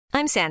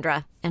I'm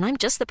Sandra, and I'm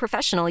just the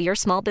professional your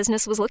small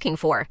business was looking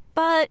for.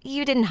 But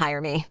you didn't hire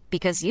me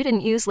because you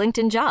didn't use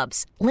LinkedIn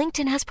Jobs.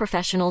 LinkedIn has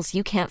professionals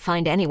you can't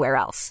find anywhere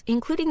else,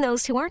 including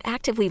those who aren't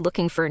actively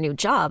looking for a new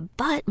job,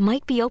 but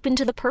might be open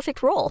to the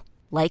perfect role,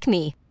 like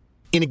me.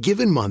 In a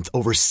given month,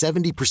 over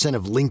 70%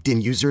 of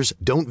LinkedIn users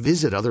don't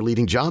visit other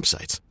leading job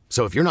sites.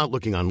 So if you're not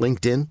looking on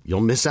LinkedIn,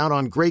 you'll miss out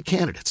on great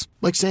candidates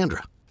like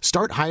Sandra.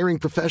 Start hiring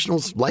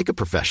professionals like a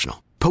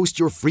professional. Post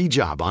your free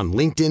job on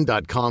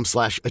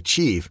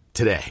linkedin.com/achieve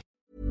today.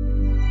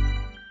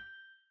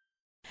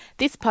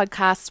 This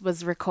podcast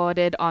was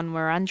recorded on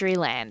Wurundjeri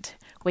land.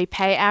 We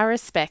pay our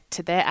respect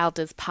to their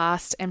elders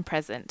past and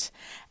present,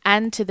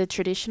 and to the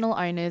traditional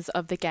owners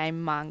of the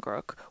game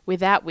Mangrook,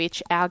 without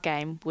which our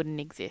game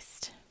wouldn't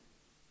exist.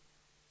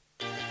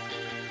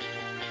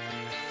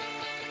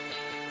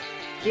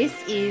 This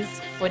is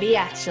Footy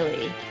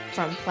Actually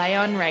from Play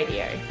On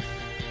Radio.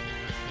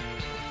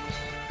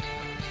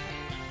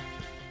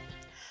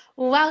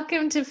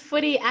 Welcome to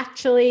Footy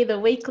Actually, the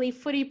weekly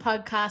footy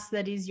podcast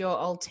that is your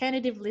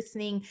alternative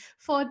listening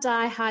for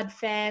diehard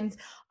fans.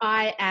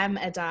 I am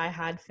a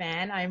diehard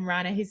fan. I'm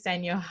Rana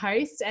Hussein, your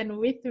host, and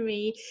with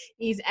me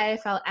is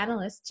AFL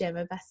analyst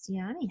Gemma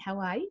Bastiani. How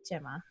are you,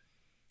 Gemma?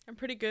 I'm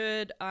pretty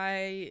good.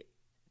 I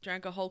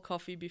drank a whole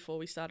coffee before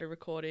we started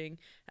recording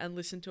and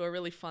listened to a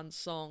really fun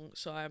song,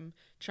 so I'm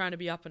trying to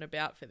be up and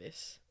about for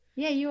this.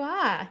 Yeah, you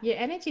are. Your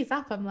energy's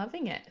up. I'm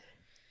loving it.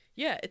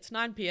 Yeah, it's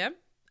 9 p.m.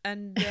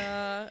 and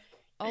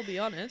I'll be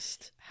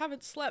honest,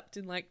 haven't slept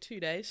in like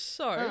 2 days,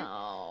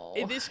 so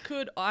this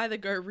could either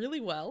go really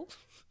well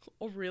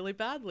or really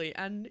badly,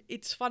 and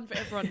it's fun for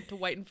everyone to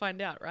wait and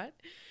find out, right?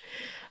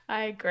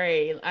 I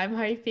agree. I'm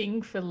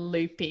hoping for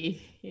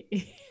loopy.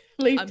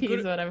 Loopy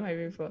is what I'm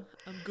hoping for.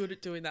 I'm good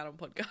at doing that on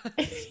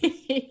podcasts.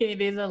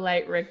 It is a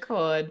late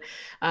record,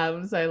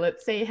 so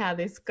let's see how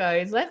this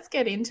goes. Let's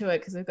get into it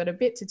because we've got a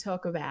bit to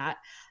talk about.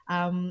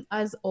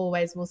 As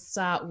always, we'll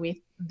start with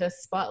the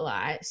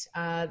spotlight,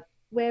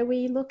 where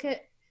we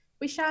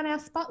shine our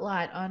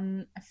spotlight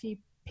on a few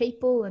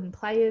people and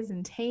players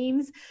and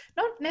teams,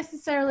 not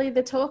necessarily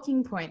the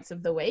talking points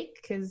of the week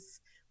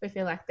because we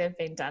feel like they've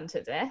been done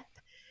to death.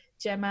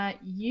 Gemma,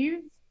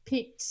 you've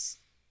picked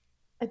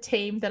a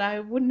team that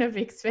I wouldn't have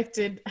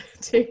expected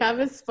to have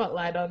a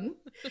spotlight on.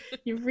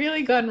 You've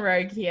really gone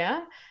rogue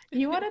here.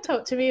 You want to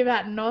talk to me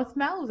about North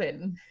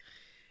Melbourne?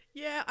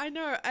 Yeah, I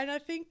know. And I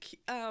think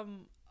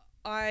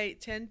I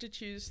tend to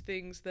choose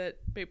things that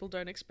people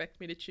don't expect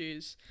me to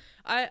choose.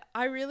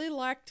 I really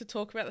like to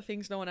talk about the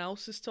things no one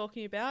else is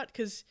talking about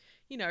because,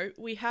 you know,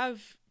 we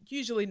have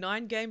usually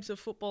 9 games of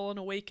football on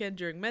a weekend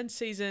during men's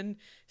season,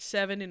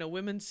 7 in a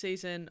women's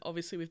season.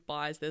 Obviously with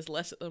buys, there's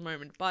less at the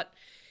moment. But,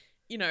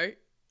 you know,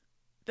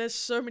 there's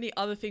so many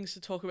other things to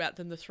talk about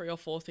than the 3 or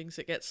 4 things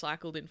that get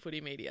cycled in footy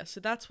media.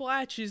 So that's why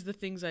I choose the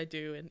things I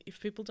do. And if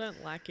people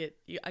don't like it,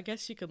 I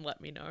guess you can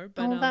let me know.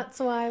 But well, that's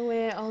why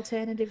we're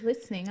alternative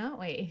listening, aren't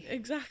we?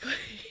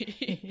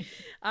 Exactly.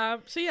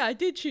 So yeah, I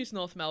did choose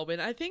North Melbourne.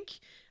 I think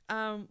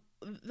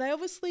they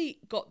obviously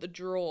got the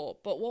draw,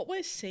 but what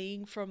we're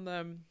seeing from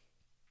them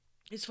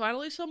is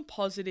finally some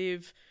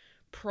positive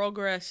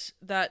progress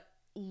that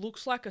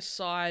looks like a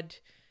side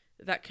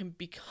that can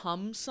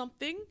become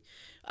something.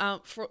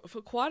 For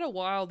quite a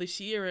while this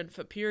year and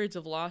for periods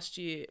of last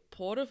year,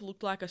 North have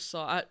looked like a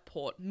side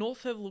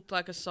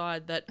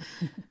that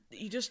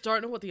you just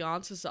don't know what the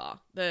answers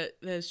are.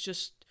 There's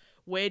just,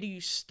 where do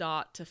you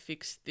start to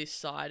fix this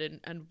side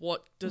and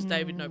what does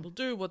David Noble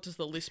do? What does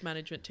the list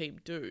management team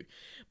do?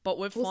 But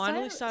we're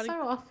finally starting...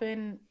 So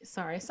often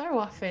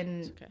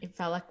it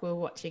felt like we're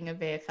watching a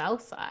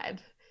VFL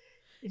side.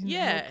 It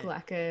didn't look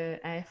like a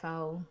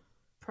AFL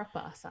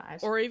proper side.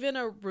 Or even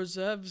a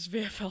reserves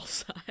VFL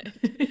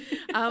side.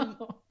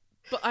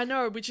 But I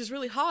know, which is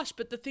really harsh,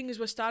 but the thing is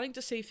we're starting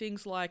to see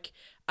things like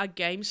a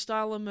game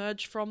style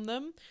emerge from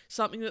them,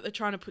 something that they're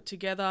trying to put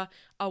together,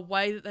 a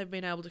way that they've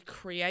been able to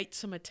create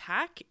some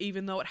attack,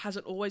 even though it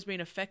hasn't always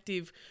been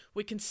effective.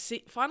 We can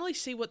finally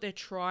see what they're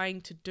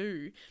trying to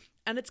do,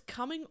 and it's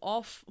coming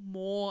off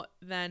more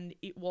than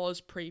it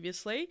was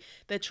previously.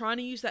 They're trying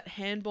to use that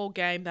handball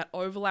game, that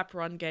overlap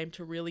run game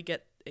to really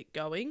get it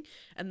going,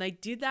 and they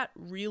did that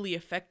really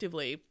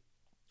effectively.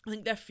 I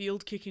think their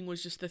field kicking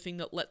was just the thing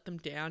that let them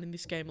down in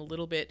this game a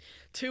little bit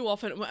too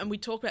often. And we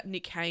talk about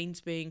Nick Haynes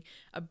being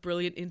a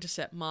brilliant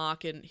intercept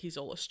mark and he's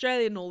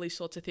all-Australian and all these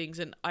sorts of things.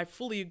 And I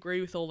fully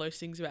agree with all those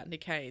things about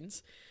Nick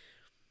Haynes.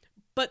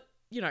 But,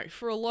 you know,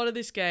 for a lot of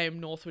this game,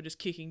 North were just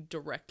kicking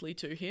directly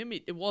to him.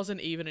 It wasn't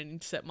even an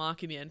intercept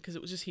mark in the end because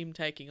it was just him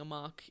taking a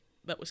mark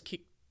that was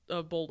kicked,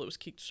 a ball that was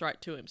kicked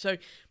straight to him. So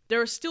there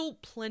are still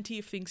plenty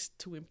of things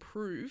to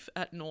improve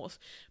at North.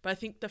 But I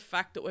think the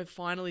fact that we're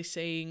finally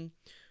seeing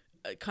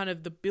kind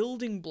of the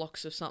building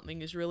blocks of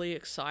something is really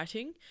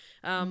exciting.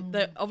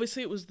 That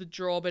obviously it was the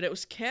draw, but it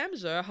was Cam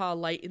Zurhaar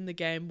late in the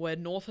game where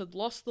North had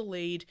lost the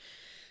lead.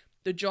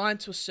 The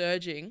Giants were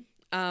surging.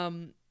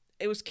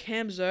 It was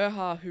Cam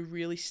Zurhaar who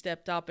really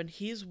stepped up, and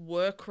his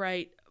work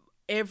rate,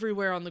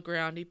 everywhere on the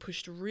ground. He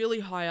pushed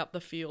really high up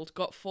the field,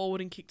 got forward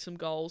and kicked some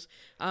goals.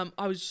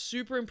 I was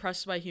super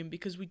impressed by him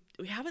because we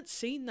haven't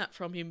seen that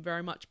from him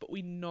very much, but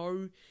we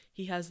know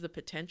he has the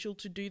potential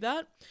to do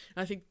that.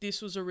 And I think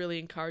this was a really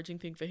encouraging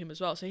thing for him as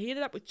well. So he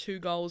ended up with 2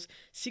 goals,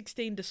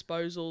 16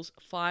 disposals,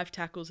 5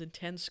 tackles and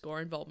 10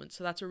 score involvements.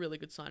 So that's a really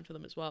good sign for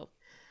them as well.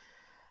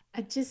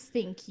 I just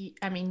think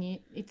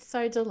it's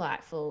so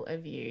delightful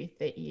of you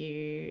that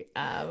you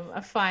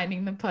are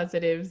finding the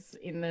positives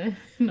in the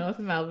North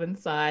Melbourne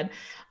side.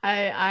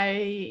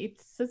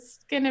 It's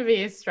just going to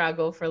be a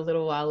struggle for a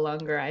little while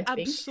longer, I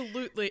think.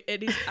 Absolutely.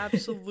 It is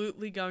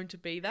absolutely going to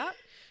be that.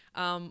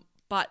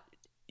 But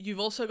you've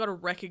also got to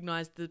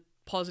recognise the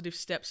positive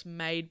steps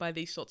made by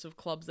these sorts of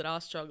clubs that are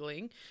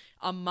struggling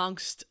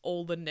amongst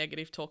all the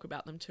negative talk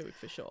about them too,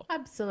 for sure.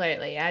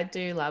 Absolutely. I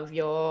do love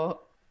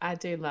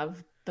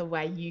the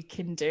way you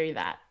can do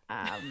that.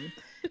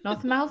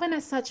 North Melbourne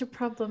is such a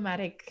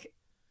problematic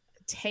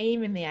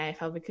team in the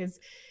AFL because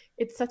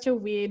it's such a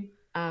weird.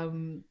 I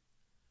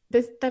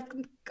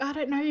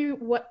don't know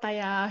what they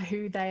are,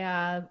 who they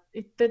are.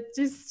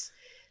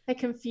 They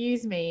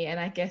confuse me, and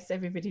I guess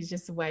everybody's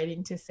just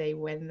waiting to see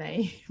when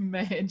they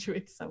merge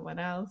with someone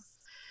else.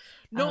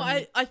 No,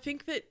 I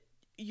think that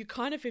you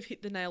kind of have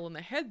hit the nail on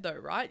the head, though,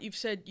 right? You've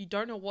said you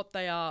don't know what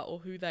they are or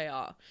who they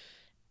are,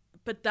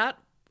 but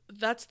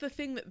that's the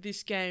thing that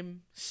this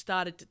game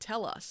started to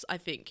tell us, I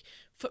think.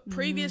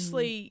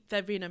 Previously,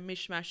 they've been a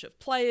mishmash of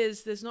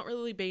players. There's not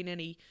really been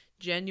any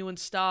genuine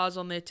stars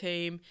on their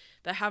team.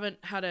 They haven't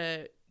had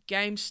a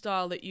game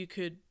style that you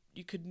could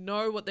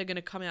know what they're going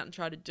to come out and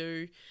try to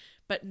do.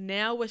 But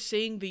now we're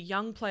seeing the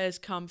young players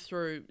come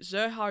through.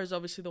 Zurhaar is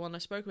obviously the one I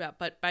spoke about,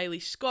 but Bailey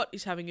Scott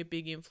is having a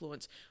big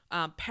influence.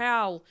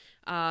 Powell,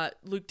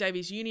 Luke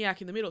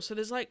Davies-Uniacke in the middle. So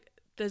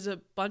there's a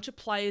bunch of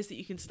players that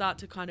you can start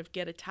to kind of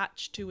get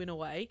attached to in a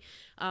way.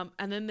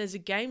 And then there's a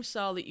game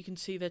style that you can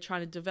see they're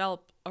trying to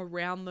develop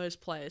around those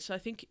players. So I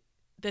think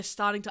they're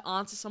starting to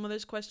answer some of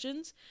those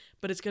questions,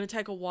 but it's going to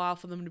take a while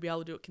for them to be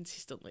able to do it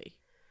consistently.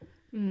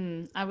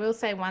 I will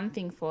say one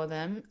thing for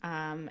them,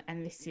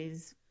 and this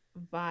is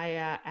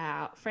via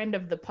our friend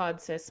of the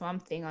pod, Sir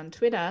Swamp Thing on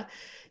Twitter.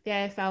 The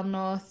AFL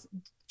North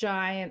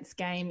Giants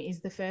game is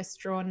the first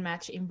drawn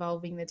match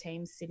involving the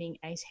team sitting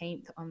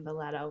 18th on the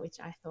ladder, which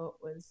I thought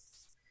was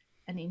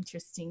an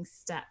interesting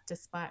stat,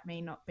 despite me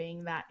not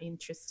being that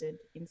interested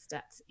in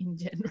stats in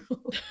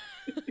general.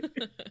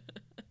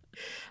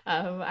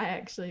 I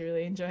actually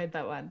really enjoyed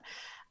that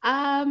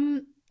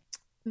one.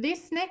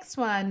 This next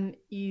one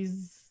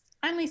is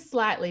only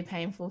slightly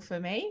painful for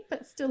me,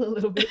 but still a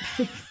little bit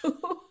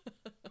painful.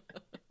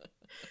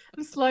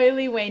 I'm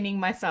slowly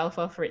weaning myself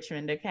off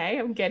Richmond, okay?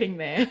 I'm getting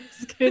there.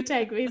 It's going to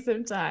take me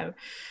some time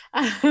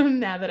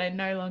now that I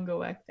no longer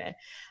work there.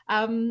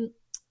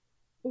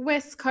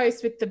 West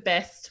Coast with the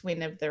best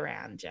win of the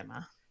round,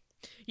 Gemma.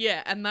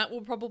 Yeah, and that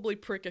will probably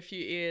prick a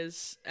few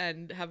ears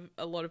and have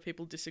a lot of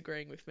people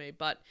disagreeing with me.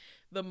 But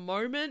the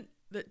moment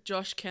that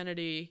Josh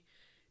Kennedy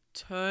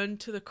turned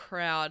to the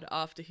crowd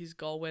after his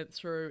goal went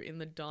through in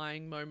the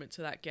dying moments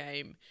of that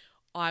game,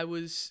 I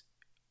was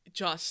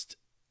just...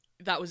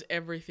 That was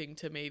everything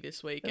to me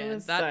this weekend. It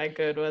was so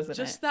good, wasn't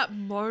it? Just that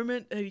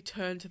moment that he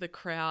turned to the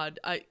crowd.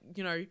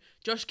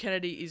 Josh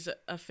Kennedy is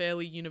a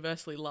fairly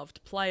universally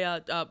loved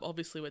player.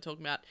 Obviously, we're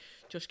talking about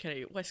Josh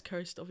Kennedy at West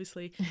Coast,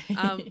 obviously.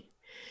 In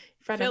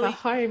front of a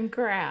home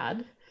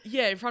crowd.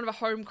 Yeah, in front of a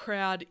home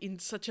crowd in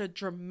such a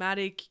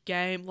dramatic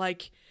game.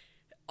 Like,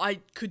 I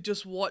could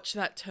just watch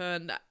that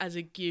turn as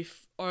a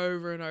GIF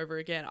over and over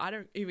again. I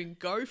don't even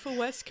go for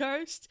West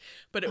Coast,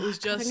 but it was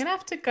just... I'm going to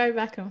have to go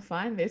back and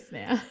find this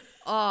now.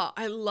 Oh,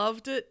 I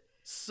loved it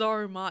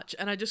so much,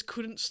 and I just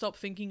couldn't stop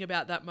thinking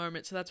about that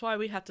moment. So that's why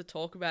we had to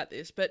talk about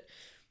this. But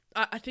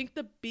I think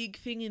the big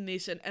thing in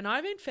this, and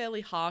I've been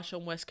fairly harsh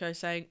on West Coast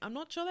saying, I'm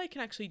not sure they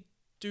can actually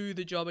do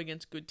the job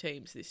against good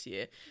teams this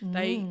year.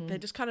 They're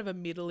just kind of a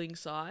middling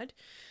side.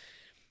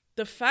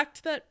 The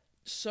fact that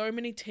so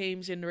many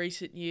teams in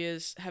recent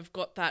years have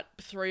got that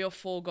 3 or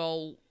 4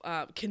 goal,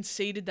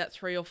 conceded that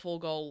 3 or 4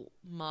 goal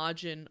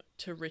margin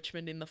to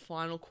Richmond in the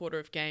final quarter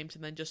of games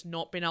and then just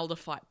not been able to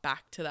fight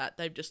back to that.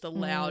 They've just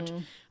allowed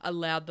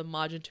the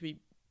margin to be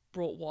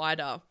brought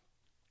wider.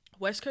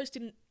 West Coast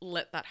didn't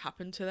let that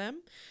happen to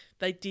them.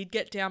 They did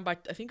get down by,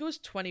 I think it was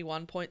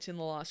 21 points in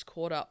the last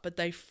quarter, but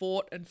they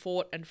fought and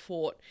fought and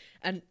fought.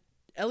 And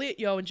Elliot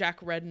Yeo and Jack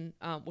Redden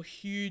were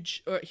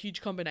a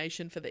huge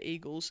combination for the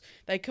Eagles.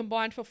 They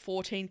combined for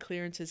 14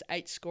 clearances,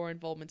 8 score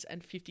involvements,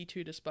 and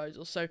 52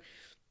 disposals. So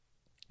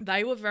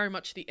they were very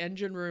much the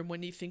engine room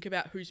when you think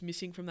about who's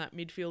missing from that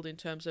midfield in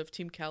terms of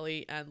Tim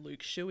Kelly and Luke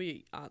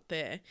Shuey aren't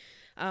there.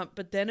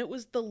 But then it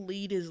was the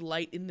leaders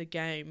late in the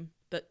game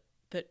that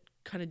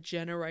kind of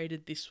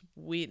generated this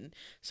win.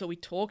 So we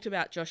talked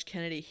about Josh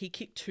Kennedy. He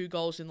kicked 2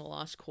 goals in the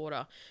last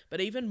quarter.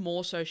 But even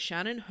more so,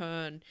 Shannon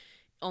Hearn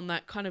on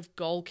that kind of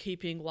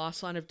goalkeeping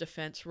last line of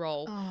defense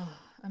role. Oh,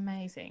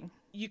 amazing.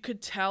 You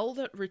could tell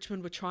that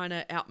Richmond were trying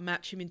to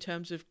outmatch him in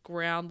terms of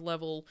ground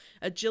level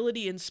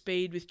agility and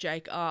speed with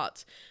Jake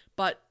Arts.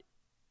 But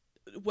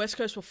West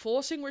Coast were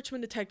forcing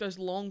Richmond to take those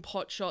long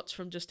pot shots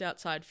from just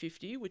outside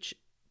 50, which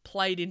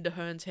played into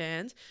Hearn's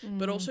hands,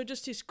 but also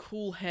just his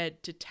cool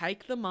head to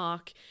take the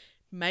mark,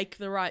 make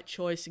the right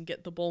choice, and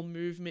get the ball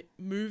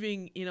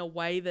moving in a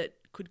way that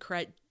could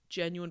create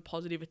genuine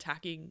positive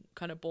attacking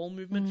kind of ball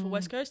movement for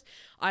West Coast.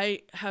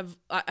 I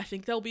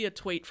think there'll be a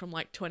tweet from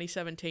like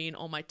 2017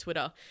 on my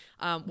Twitter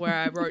where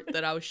I wrote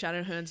that I was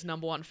Shannon Hearn's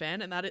 #1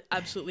 fan, and that it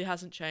absolutely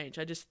hasn't changed.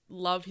 I just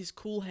love his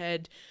cool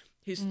head,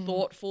 his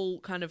thoughtful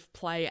kind of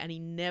play, and he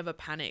never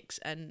panics,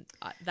 and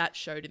that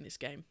showed in this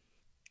game.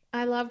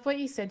 I love what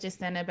you said just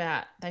then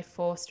about they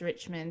forced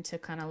Richmond to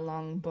kind of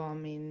long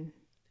bomb in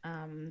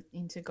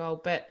into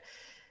goal, but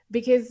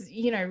because,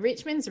 you know,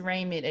 Richmond's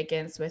remit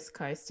against West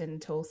Coast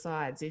and tall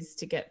sides is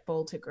to get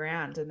ball to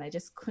ground, and they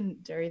just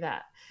couldn't do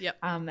that. Yep.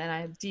 And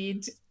I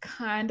did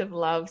kind of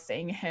love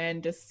seeing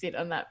Hearn just sit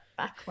on that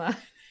back line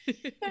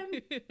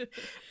and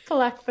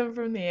pluck them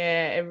from the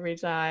air every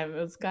time.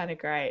 It was kind of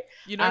great.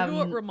 You know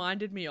who it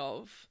reminded me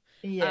of?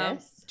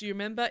 Yes. Do you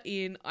remember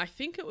in, I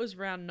think it was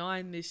round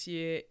 9 this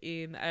year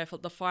in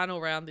the final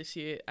round this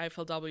year,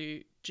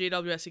 AFLW,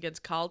 GWS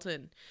against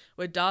Carlton,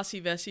 where Darcy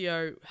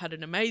Vesio had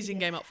an amazing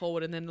game up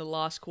forward, and then in the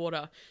last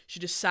quarter, she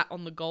just sat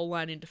on the goal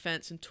line in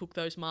defence and took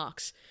those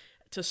marks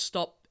to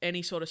stop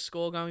any sort of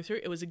score going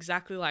through. It was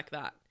exactly like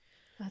that.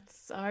 That's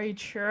so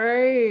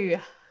true.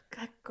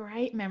 Got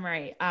great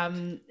memory.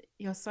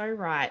 You're so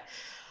right.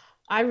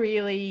 I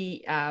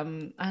really,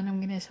 and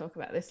I'm going to talk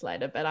about this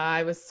later, but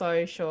I was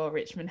so sure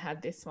Richmond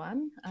had this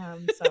one.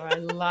 So I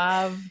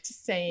loved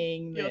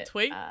seeing your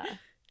tweet.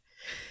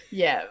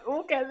 Yeah,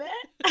 we'll get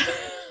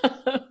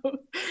there.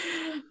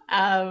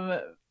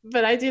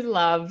 But I did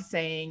love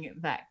seeing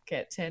that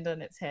get turned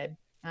on its head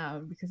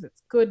because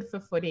it's good for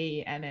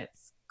footy and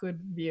it's good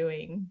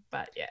viewing.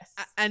 But yes.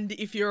 And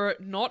if you're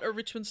not a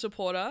Richmond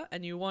supporter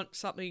and you want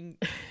something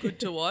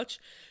good to watch,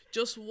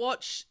 just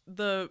watch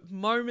the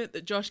moment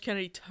that Josh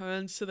Kennedy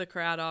turns to the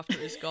crowd after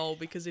his goal,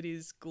 because it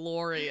is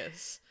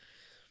glorious.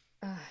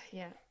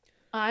 Yeah.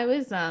 I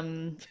was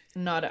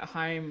not at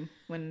home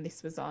when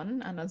this was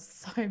on, and I was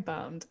so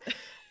bummed.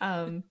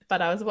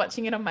 But I was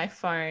watching it on my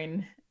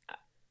phone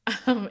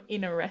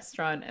in a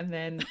restaurant and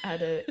then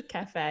at a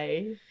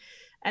cafe.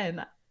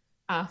 And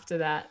after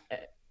that,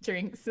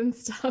 drinks and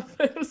stuff.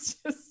 It was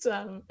just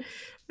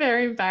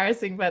very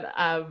embarrassing. But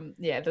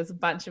there's a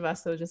bunch of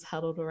us that were just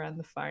huddled around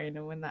the phone.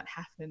 And when that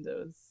happened, it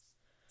was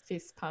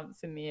fist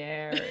pumps in the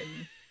air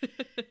and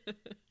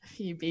a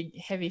few big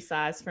heavy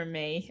sighs from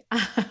me.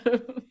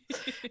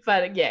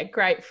 But yeah,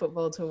 great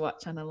football to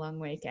watch on a long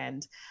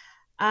weekend.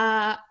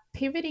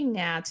 Pivoting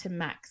now to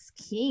Max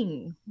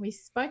King. We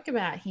spoke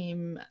about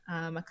him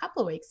a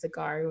couple of weeks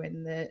ago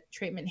and the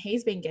treatment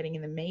he's been getting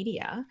in the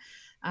media.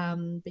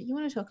 But you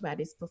want to talk about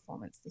his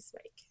performance this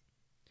week?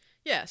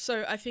 Yeah,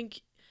 so I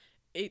think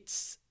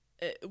it's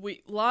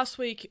last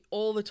week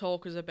all the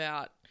talk was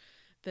about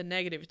the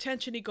negative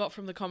attention he got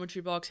from the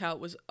commentary box, how it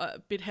was a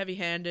bit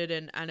heavy-handed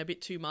and a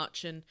bit too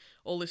much and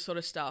all this sort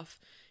of stuff.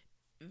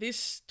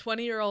 This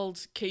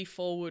 20-year-old key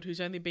forward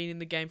who's only been in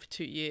the game for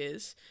 2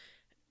 years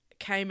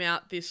came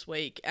out this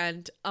week,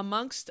 and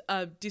amongst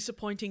a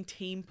disappointing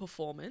team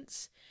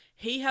performance,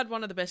 he had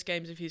one of the best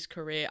games of his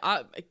career.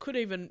 It could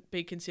even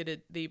be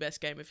considered the best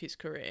game of his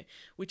career,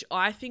 which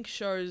I think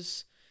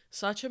shows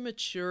such a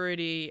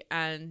maturity,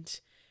 and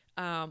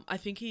I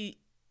think he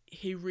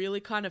really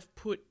kind of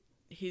put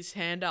his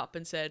hand up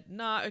and said,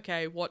 nah,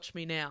 okay, watch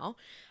me now.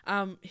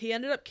 He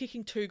ended up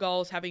kicking 2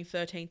 goals, having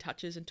 13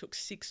 touches, and took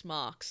 6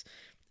 marks.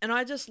 And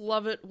I just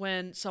love it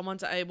when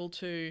someone's able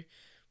to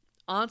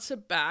answer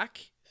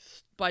back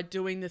by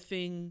doing the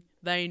thing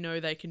they know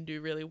they can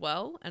do really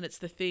well, and it's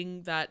the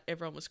thing that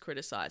everyone was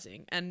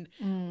criticizing. And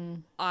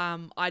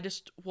I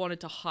just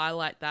wanted to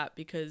highlight that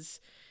because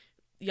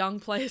young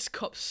players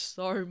cop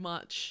so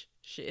much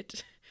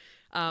shit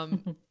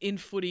in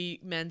footy,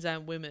 men's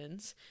and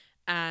women's,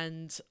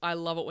 and I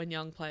love it when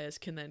young players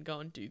can then go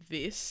and do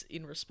this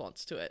in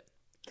response to it.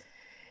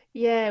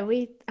 Yeah,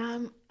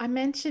 I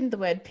mentioned the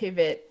word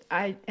pivot,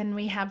 and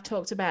we have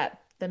talked about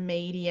the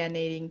media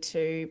needing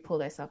to pull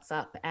their socks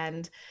up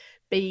and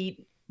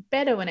be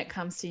better when it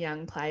comes to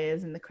young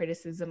players and the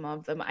criticism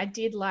of them. I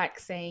did like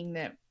seeing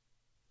that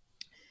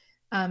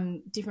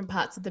different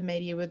parts of the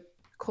media were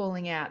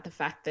calling out the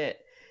fact that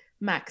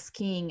Max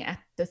King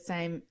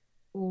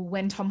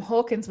when Tom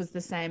Hawkins was the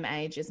same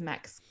age as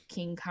Max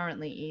King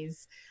currently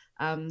is,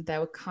 they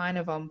were kind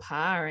of on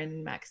par,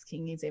 and Max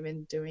King is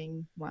even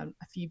doing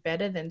a few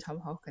better than Tom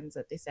Hawkins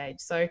at this age.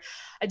 So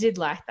I did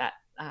like that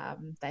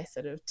they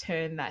sort of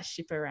turned that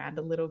ship around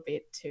a little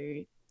bit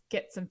to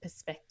get some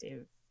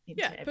perspective.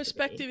 Yeah,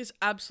 perspective is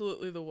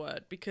absolutely the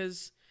word,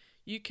 because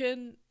you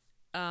can,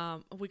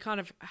 we kind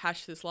of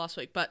hashed this last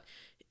week, but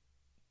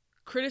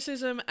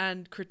criticism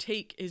and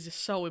critique is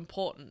so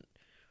important,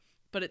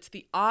 but it's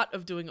the art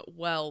of doing it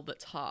well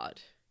that's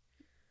hard.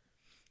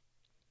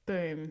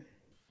 Boom.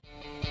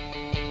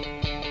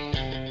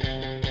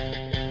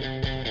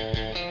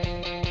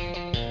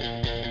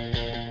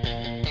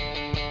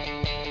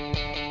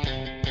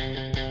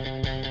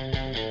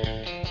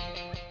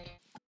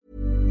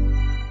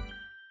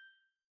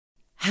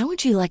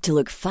 would you like to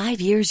look 5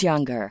 years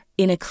younger?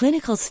 In a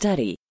clinical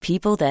study,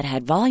 people that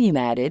had volume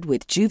added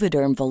with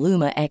Juvederm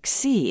Voluma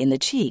XC in the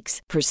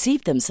cheeks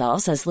perceived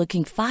themselves as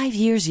looking 5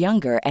 years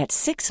younger at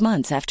 6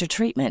 months after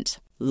treatment.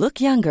 Look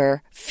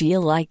younger,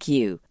 feel like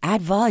you.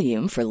 Add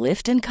volume for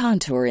lift and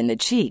contour in the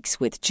cheeks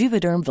with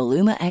Juvederm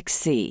Voluma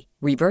XC.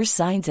 Reverse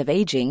signs of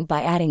aging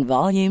by adding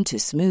volume to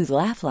smooth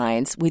laugh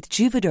lines with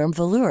Juvederm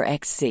Volure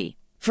XC.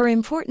 For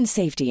important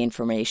safety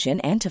information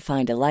and to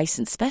find a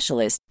licensed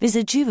specialist,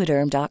 visit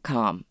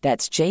Juvederm.com.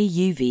 That's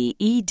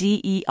JUVEDERM.com.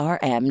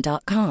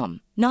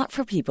 Not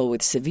for people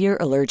with severe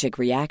allergic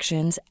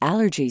reactions,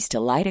 allergies to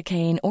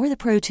lidocaine, or the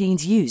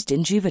proteins used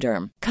in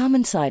Juvederm.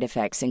 Common side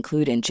effects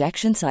include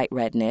injection site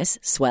redness,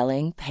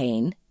 swelling,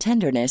 pain,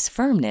 tenderness,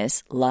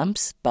 firmness,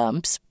 lumps,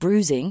 bumps,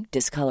 bruising,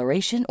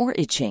 discoloration, or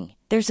itching.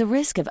 There's a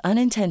risk of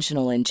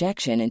unintentional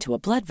injection into a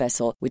blood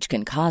vessel, which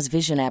can cause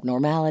vision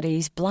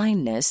abnormalities,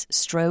 blindness,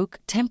 stroke,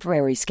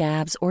 temporary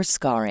scabs, or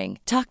scarring.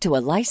 Talk to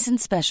a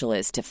licensed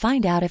specialist to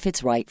find out if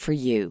it's right for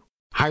you.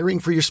 Hiring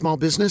for your small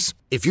business?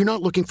 If you're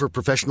not looking for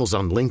professionals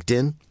on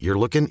LinkedIn, you're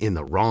looking in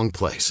the wrong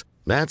place.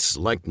 That's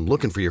like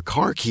looking for your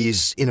car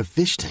keys in a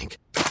fish tank.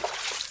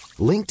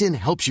 LinkedIn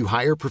helps you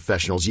hire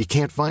professionals you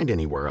can't find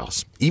anywhere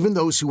else, even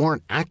those who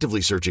aren't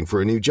actively searching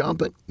for a new job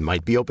but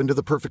might be open to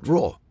the perfect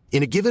role.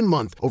 In a given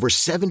month, over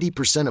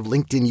 70% of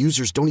LinkedIn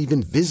users don't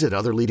even visit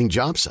other leading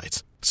job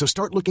sites. So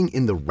start looking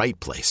in the right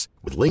place.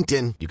 With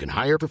LinkedIn, you can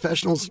hire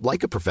professionals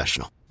like a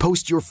professional.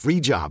 Post your free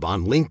job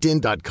on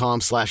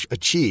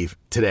linkedin.com/achieve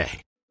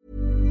today.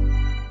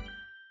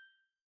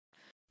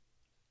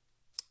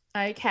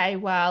 Okay,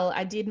 well,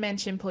 I did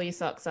mention pull your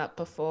socks up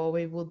before.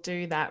 We will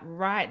do that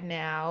right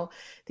now.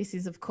 This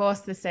is, of course,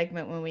 the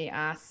segment when we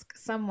ask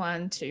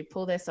someone to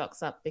pull their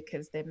socks up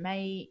because they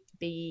may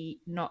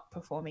be not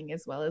performing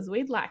as well as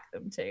we'd like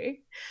them to.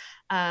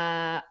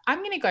 I'm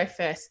going to go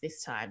first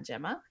this time,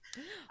 Gemma.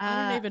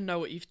 I don't even know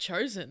what you've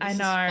chosen. I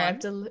know. I've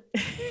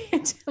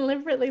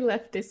deliberately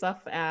left this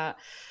off our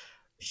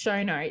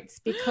show notes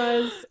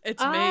because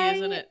it's me,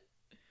 isn't it?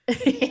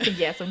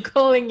 Yes, I'm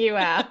calling you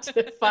out.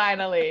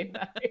 Finally.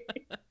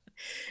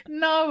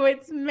 No,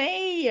 it's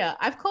me.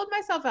 I've called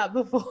myself out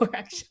before,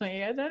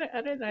 actually. I don't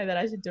know that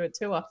I should do it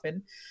too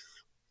often,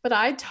 but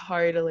I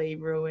totally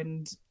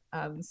ruined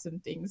some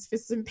things for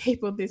some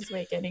people this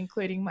weekend,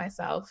 including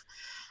myself.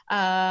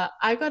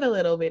 I got a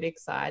little bit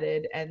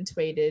excited and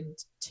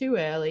tweeted too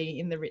early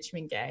in the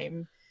Richmond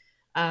game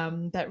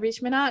that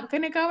Richmond aren't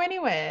going to go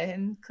anywhere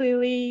and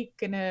clearly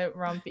going to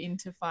romp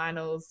into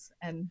finals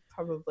and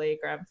probably a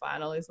grand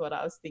final is what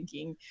I was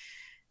thinking.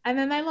 And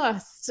then they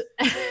lost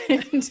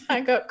and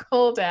I got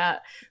called out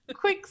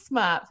quick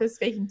smart for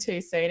speaking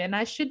too soon. And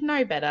I should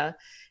know better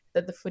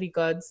that the footy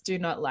gods do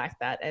not like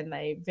that. And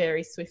they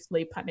very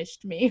swiftly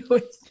punished me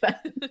with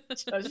that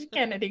Josh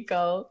Kennedy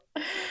goal.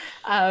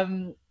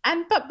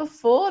 But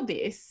before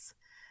this,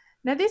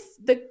 now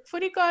the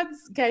footy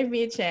gods gave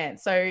me a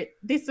chance. So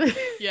this was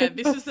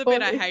this is the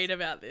bit I hate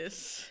about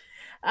this.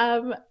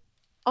 I've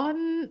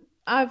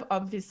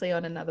obviously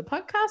on another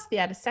podcast, The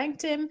Outer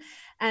Sanctum,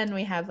 and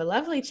we have a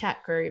lovely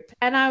chat group.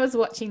 And I was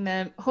watching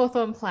the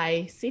Hawthorn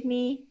play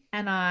Sydney,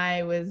 and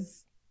I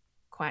was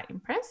quite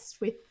impressed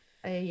with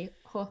a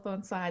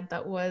Hawthorn side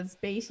that was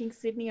beating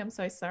Sydney. I'm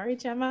so sorry,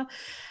 Gemma.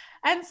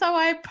 And so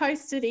I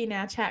posted in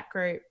our chat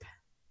group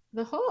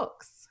the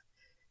Hawks.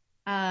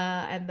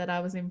 And that I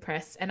was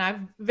impressed. And I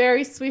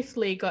very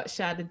swiftly got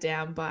shouted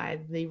down by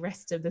the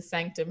rest of the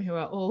Sanctum, who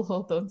are all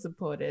Hawthorn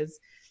supporters.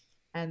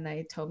 And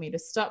they told me to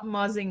stop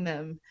mozzing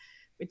them,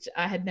 which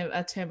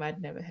a term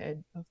I'd never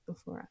heard of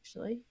before,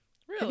 actually.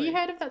 Really? Have you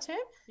heard of that term?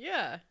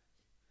 Yeah.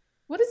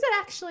 What does it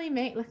actually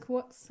mean? Like,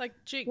 what's... Like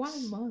jinx. Why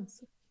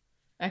moz?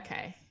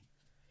 Okay.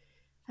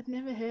 I'd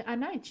never heard... I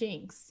know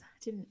jinx. I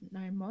didn't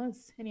know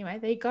moz. Anyway,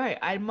 there you go.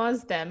 I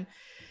mozzed them.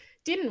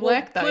 Didn't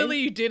work, though. Clearly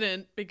you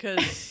didn't,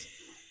 because...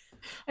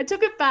 I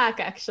took it back,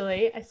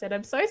 actually. I said,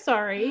 I'm so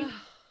sorry.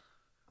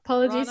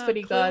 Apologies, Rana,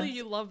 footy gods. Clearly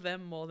you love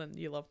them more than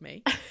you love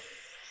me.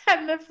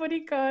 And the footy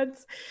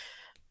gods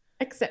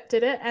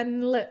accepted it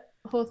and let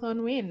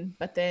Hawthorn win.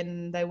 But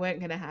then they weren't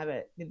going to have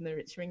it in the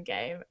Richmond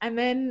game. And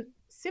then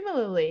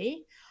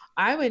similarly,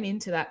 I went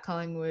into that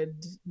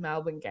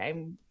Collingwood-Melbourne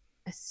game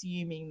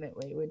assuming that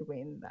we would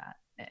win that.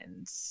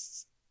 And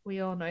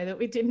we all know that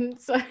we didn't,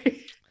 so...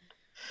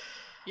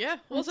 Yeah,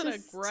 wasn't a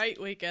great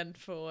weekend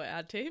for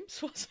our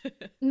teams, was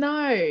it?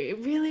 No, it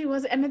really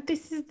was. And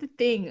this is the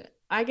thing.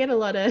 I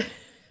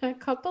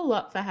cop a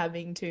lot for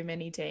having too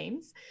many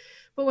teams.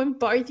 But when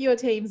both your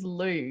teams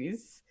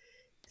lose,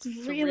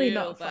 it's really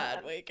not fun.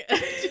 Bad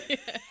weekend.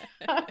 Yeah.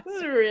 I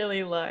was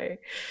really low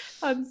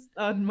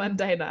on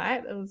Monday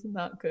night. It was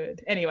not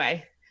good.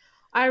 Anyway,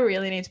 I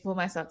really need to pull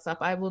my socks up.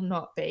 I will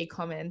not be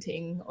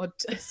commenting or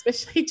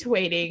especially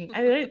tweeting.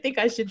 I don't think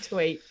I should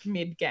tweet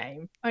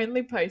mid-game.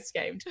 Only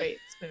post-game tweets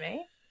for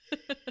me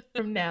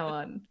from now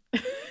on.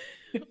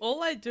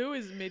 All I do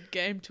is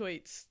mid-game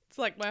tweets. It's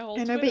like my whole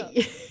Twitter.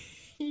 But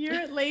you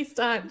at least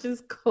aren't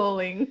just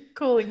calling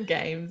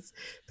games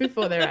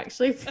before they're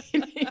actually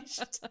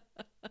finished.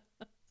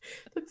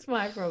 That's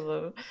my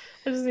problem.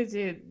 I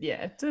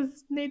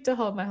just need to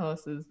hold my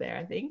horses there,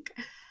 I think.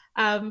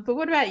 But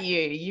what about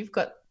you? You've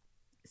got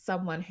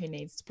someone who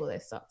needs to pull their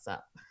socks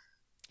up.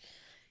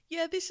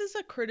 Yeah, this is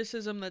a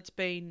criticism that's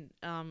been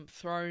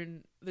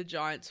thrown the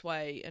Giants'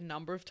 way a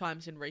number of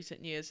times in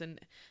recent years. And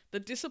the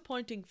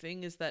disappointing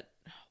thing is that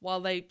while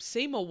they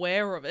seem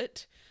aware of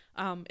it,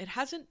 it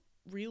hasn't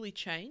really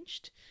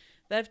changed.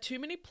 They have too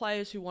many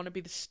players who want to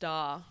be the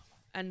star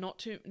and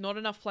not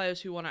enough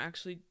players who want to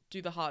actually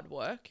do the hard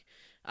work,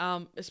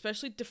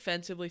 especially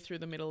defensively through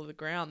the middle of the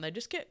ground. They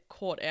just get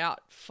caught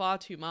out far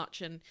too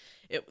much. And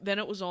then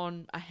it was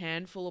on a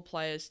handful of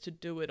players to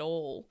do it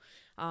all.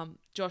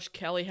 Josh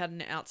Kelly had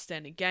an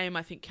outstanding game.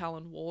 I think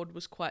Callan Ward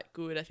was quite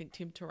good. I think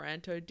Tim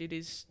Taranto did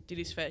his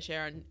fair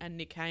share, and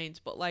Nick Haynes.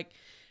 But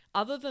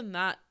other than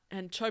that,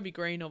 and Toby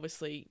Green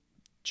obviously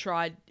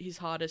tried his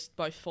hardest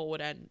both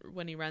forward and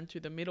when he ran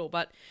through the middle.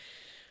 But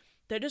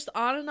there just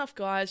aren't enough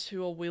guys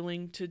who are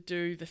willing to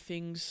do the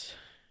things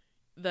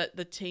that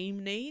the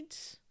team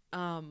needs.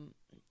 And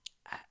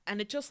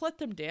it just let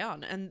them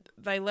down. And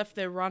they left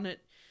their run at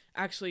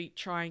actually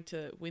trying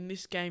to win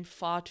this game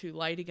far too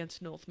late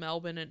against North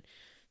Melbourne, and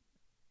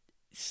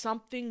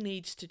something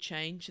needs to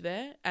change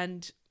there,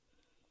 and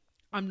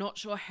I'm not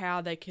sure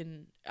how they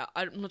do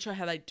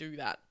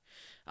that,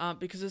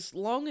 because as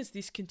long as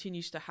this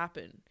continues to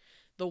happen,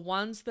 the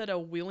ones that are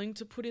willing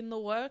to put in the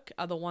work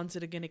are the ones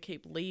that are going to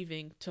keep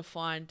leaving to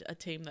find a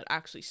team that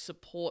actually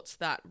supports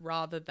that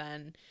rather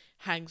than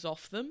hangs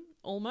off them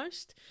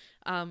almost.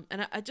 And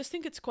I just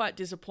think it's quite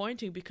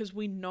disappointing because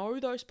we know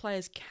those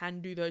players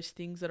can do those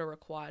things that are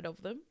required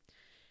of them,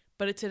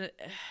 but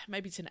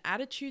maybe it's an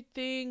attitude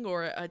thing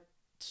or a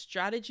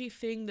strategy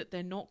thing that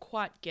they're not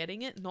quite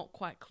getting it, not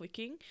quite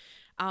clicking.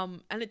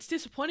 And it's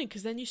disappointing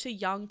because then you see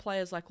young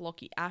players like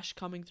Lockie Ash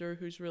coming through,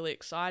 who's really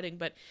exciting,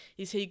 but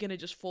is he going to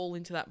just fall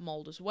into that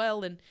mold as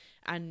well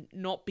and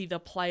not be the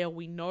player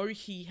we know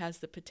he has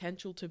the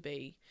potential to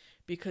be,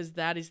 because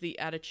that is the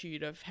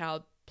attitude of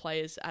how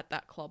players at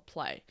that club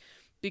play.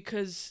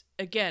 Because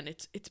again,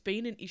 it's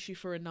been an issue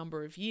for a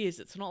number of years.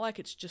 It's not like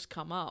it's just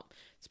come up.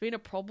 It's been a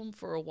problem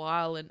for a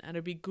while, and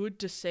it'd be good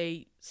to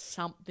see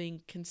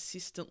something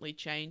consistently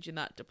change in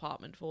that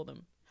department for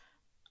them.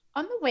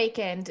 On the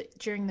weekend,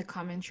 during the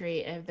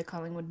commentary of the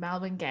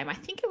Collingwood-Melbourne game, I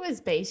think it was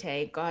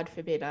BT, God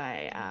forbid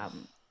I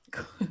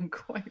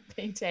quote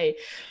BT,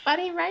 but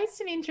he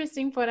raised an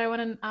interesting point. I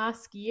want to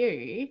ask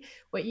you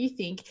what you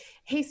think.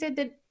 He said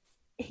that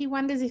he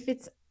wonders if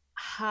it's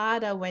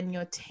harder when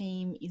your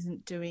team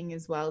isn't doing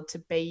as well to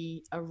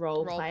be a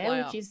role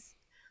player, which is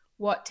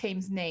what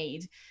teams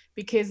need,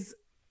 because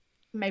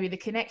maybe the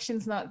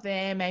connection's not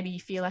there. Maybe you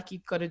feel like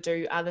you've got to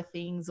do other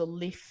things or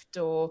lift,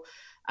 or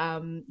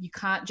you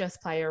can't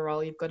just play a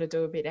role. You've got to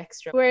do a bit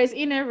extra. Whereas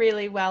in a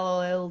really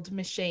well-oiled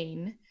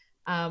machine,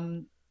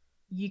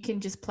 you can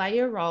just play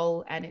your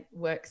role and it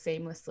works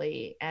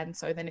seamlessly. And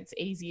so then it's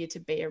easier to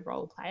be a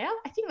role player.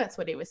 I think that's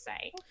what he was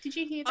saying. Did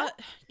you hear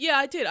that? Yeah,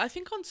 I did. I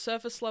think on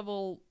surface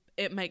level,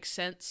 it makes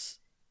sense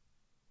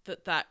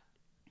that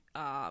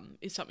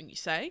is something you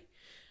say.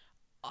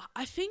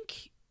 I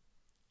think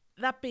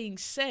that being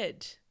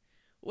said,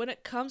 when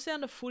it comes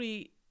down to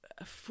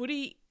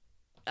footy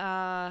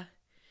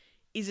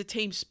is a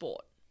team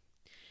sport.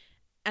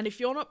 And if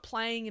you're not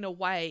playing in a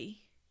way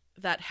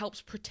that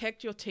helps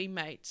protect your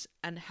teammates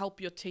and help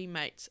your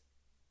teammates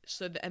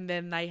and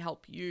then they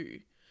help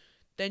you,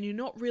 then you're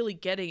not really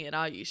getting it,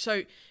 are you?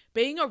 So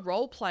being a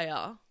role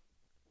player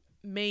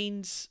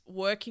means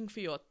working for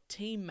your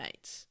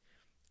teammates.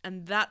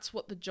 And that's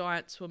what the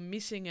Giants were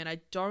missing. And I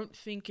don't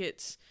think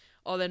it's,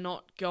 they're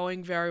not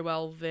going very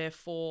well,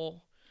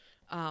 therefore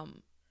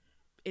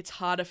it's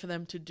harder for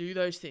them to do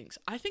those things.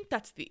 I think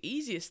that's the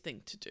easiest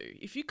thing to do.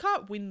 If you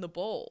can't win the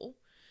ball,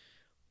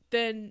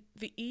 then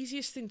the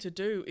easiest thing to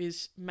do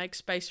is make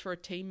space for a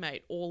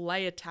teammate or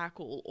lay a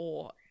tackle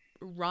or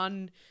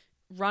run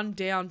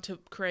down to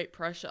create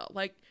pressure.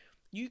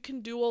 You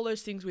can do all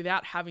those things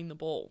without having the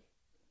ball.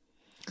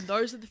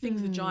 Those are the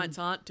things the Giants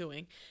aren't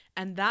doing.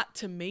 And that,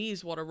 to me,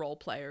 is what a role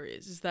player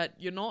is that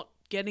you're not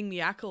getting the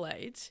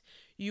accolades.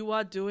 You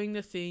are doing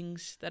the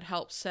things that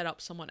help set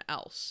up someone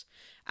else.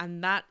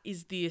 And that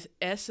is the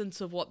essence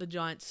of what the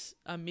Giants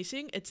are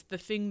missing. It's the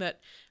thing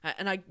that,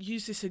 and I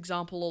use this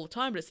example all the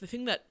time, but it's the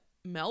thing that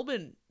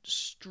Melbourne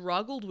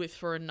struggled with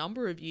for a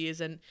number of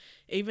years. And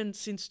even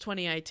since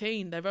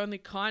 2018, they've only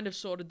kind of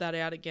sorted that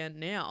out again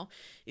now,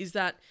 is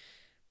that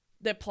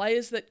they're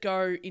players that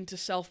go into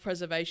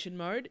self-preservation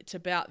mode. It's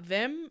about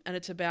them, and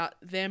it's about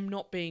them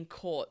not being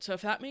caught. So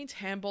if that means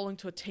handballing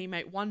to a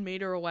teammate 1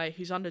 meter away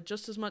who's under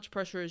just as much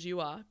pressure as you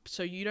are,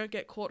 so you don't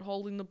get caught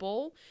holding the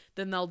ball,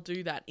 then they'll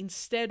do that.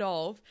 Instead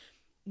of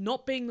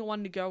not being the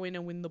one to go in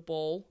and win the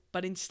ball,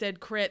 but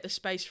instead create the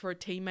space for a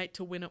teammate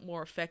to win it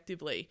more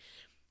effectively.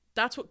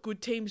 That's what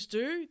good teams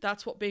do.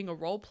 That's what being a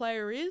role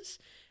player is.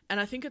 And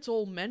I think it's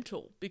all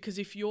mental, because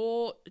if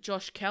you're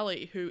Josh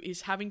Kelly, who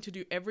is having to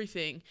do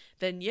everything,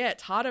 then yeah,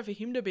 it's harder for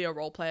him to be a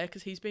role player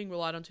because he's being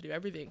relied on to do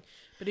everything.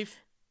 But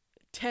if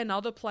 10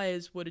 other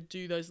players were to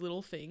do those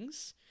little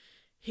things,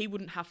 he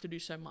wouldn't have to do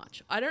so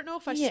much. I don't know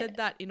if I Yeah. said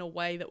that in a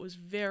way that was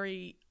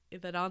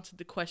that answered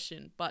the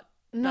question, but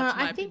No, that's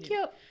my I think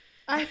opinion.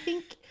 I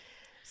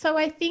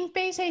think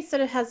BT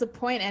sort of has a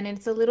point, and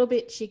it's a little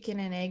bit chicken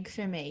and egg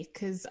for me,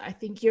 because I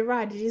think you're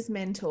right, it is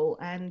mental,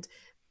 and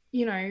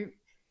you know,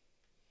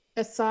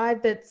 a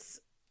side that's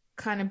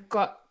kind of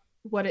got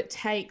what it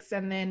takes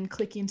and then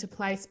click into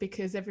place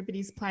because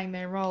everybody's playing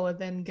their role are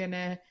then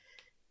gonna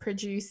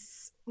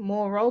produce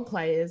more role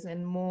players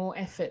and more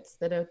efforts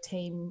that are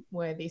team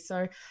worthy.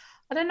 So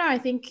I don't know. I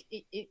think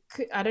it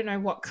could, I don't know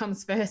what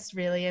comes first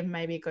really, and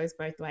maybe it goes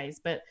both ways.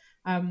 But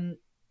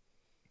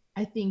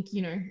I think,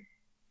 you know,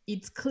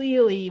 it's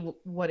clearly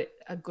what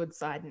a good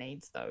side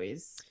needs though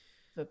is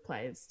for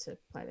players to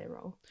play their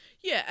role.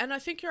 Yeah, and I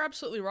think you're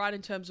absolutely right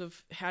in terms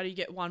of how do you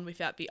get one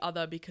without the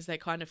other, because they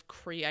kind of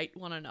create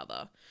one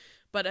another.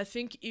 But I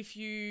think if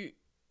you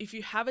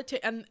have a team,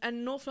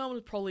 and North Melbourne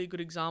is probably a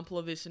good example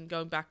of this, and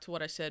going back to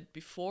what I said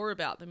before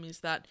about them, is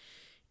that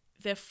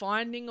they're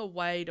finding a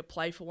way to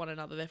play for one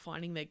another. They're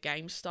finding their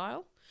game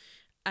style.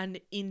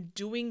 And in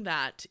doing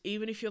that,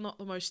 even if you're not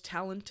the most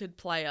talented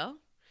player,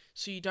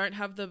 so you don't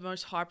have the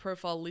most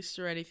high-profile list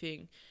or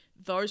anything,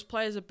 those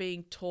players are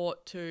being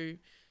taught to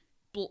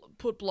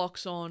put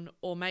blocks on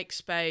or make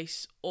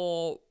space,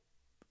 or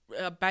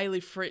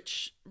Bailey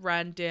Fritsch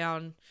ran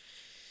down,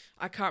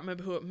 I can't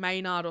remember who,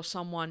 Maynard or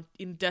someone,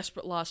 in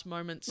desperate last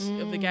moments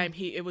of the game.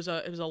 It was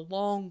a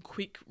long,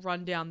 quick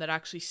rundown that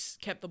actually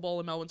kept the ball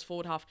in Melbourne's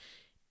forward half.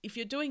 If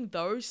you're doing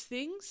those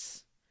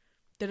things,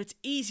 then it's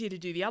easier to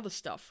do the other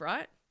stuff,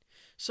 right?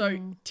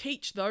 So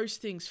teach those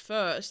things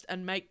first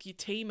and make your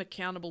team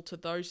accountable to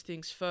those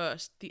things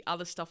first. The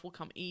other stuff will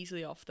come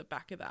easily off the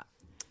back of that.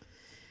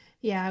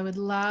 Yeah, I would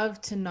love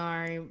to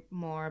know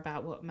more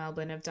about what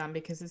Melbourne have done,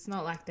 because it's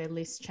not like their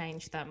list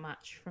changed that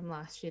much from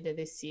last year to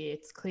this year.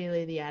 It's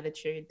clearly the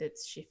attitude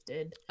that's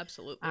shifted.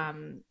 Absolutely.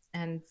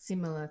 And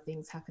similar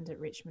things happened at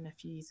Richmond a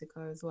few years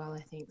ago as well,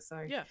 I think.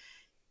 So yeah.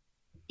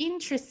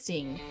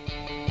 Interesting.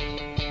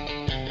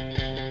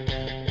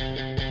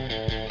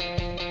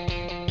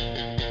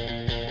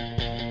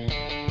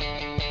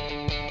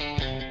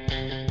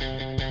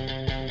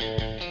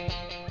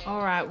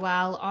 All right,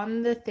 well,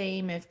 on the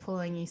theme of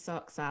pulling your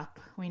socks up,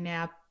 we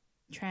now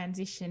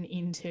transition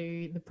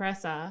into the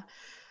presser,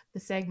 the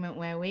segment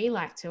where we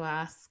like to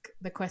ask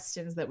the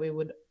questions that we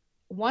would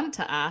want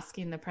to ask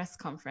in the press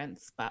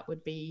conference, but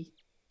would be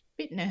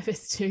a bit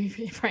nervous to,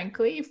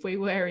 frankly, if we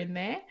were in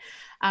there.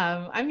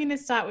 I'm going to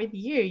start with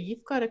you.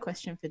 You've got a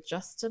question for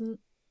Justin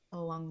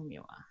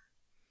Longmuir.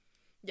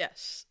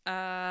 Yes.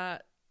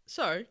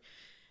 So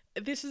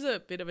this is a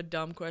bit of a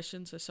dumb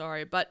question, so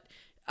sorry, but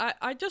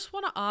I just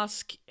want to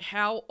ask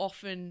how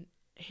often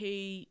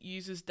he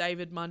uses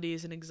David Mundy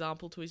as an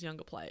example to his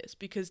younger players,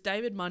 because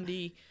David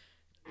Mundy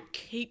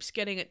keeps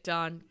getting it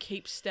done,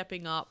 keeps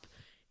stepping up.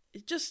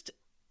 It just,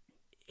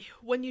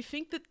 when you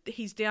think that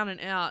he's down and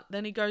out,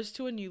 then he goes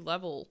to a new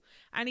level.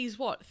 And he's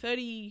what,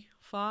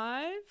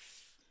 35?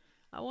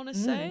 I want to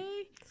say?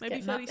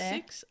 Maybe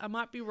 36? I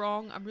might be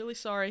wrong. I'm really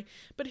sorry.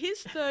 But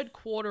his third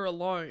quarter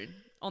alone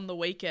on the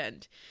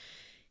weekend,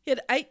 he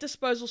had 8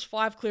 disposals,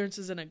 5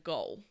 clearances and a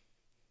goal.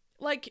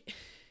 Like,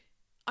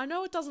 I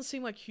know it doesn't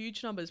seem like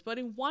huge numbers, but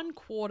in one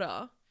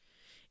quarter,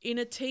 in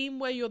a team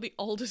where you're the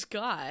oldest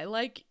guy,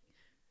 like,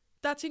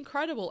 that's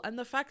incredible. And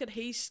the fact that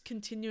he's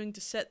continuing to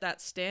set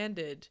that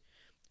standard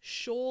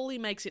surely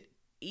makes it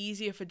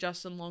easier for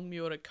Justin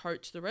Longmuir to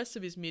coach the rest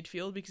of his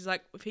midfield, because,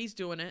 like, if he's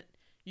doing it,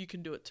 you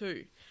can do it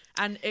too.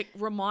 And it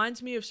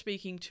reminds me of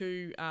speaking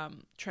to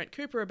Trent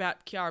Cooper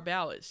about Kiara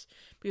Bowers,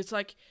 because,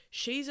 like,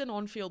 she's an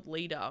on-field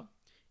leader.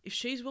 If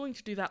she's willing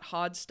to do that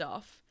hard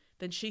stuff,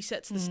 then she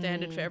sets the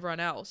standard for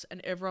everyone else,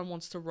 and everyone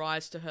wants to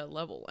rise to her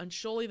level. And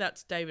surely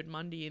that's David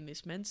Mundy in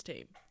this men's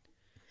team.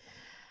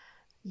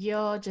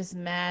 You're just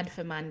mad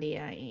for Mundy,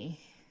 aren't you?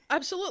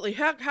 Absolutely.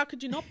 How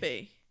could you not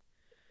be?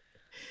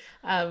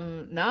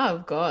 No,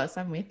 of course,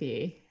 I'm with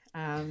you.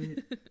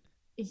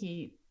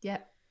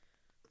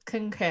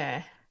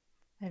 Concur.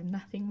 I have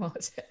nothing more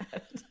to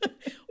add.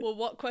 Well,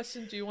 what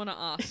question do you want to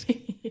ask?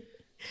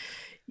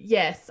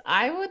 Yes,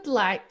 I would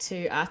like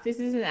to ask, this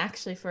isn't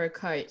actually for a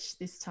coach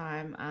this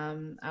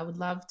time. I would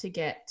love to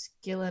get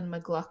Gillan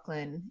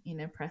McLaughlin in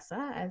a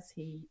presser, as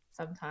he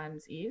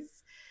sometimes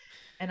is,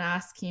 and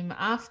ask him,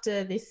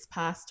 after this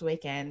past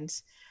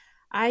weekend,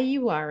 are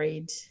you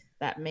worried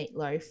that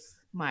Meatloaf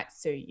might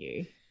sue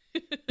you?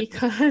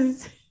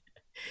 Because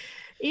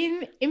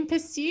in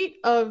pursuit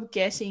of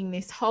getting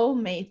this whole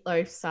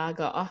Meatloaf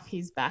saga off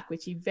his back,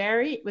 which he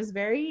was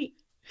very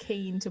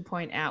keen to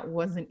point out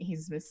wasn't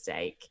his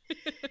mistake,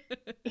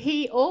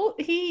 he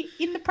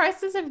in the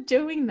process of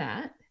doing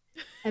that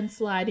and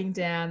sliding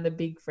down the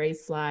big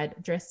freeze slide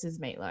dressed as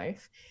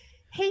Meatloaf,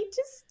 he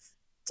just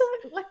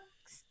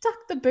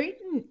stuck the boot.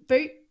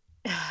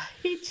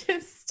 He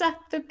just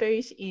stuck the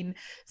boot in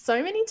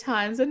so many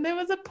times, and there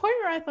was a point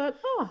where I thought,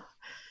 oh,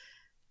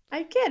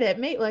 I get it,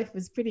 Meatloaf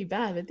was pretty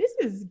bad, but this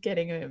is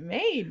getting a bit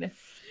mean.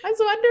 I was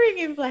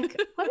wondering if, like,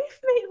 what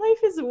if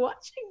Meatloaf is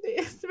watching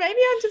this? Maybe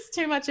I'm just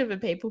too much of a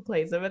people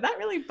pleaser, but that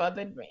really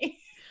bothered me.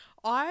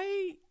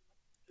 I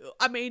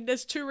mean,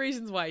 there's two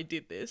reasons why he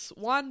did this.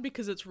 One,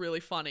 because it's really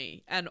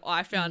funny, and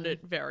I found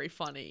it very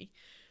funny.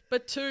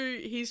 But two,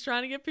 he's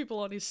trying to get people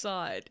on his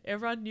side.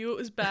 Everyone knew it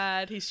was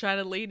bad. He's trying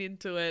to lean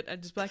into it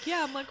and just be like,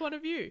 yeah, I'm like one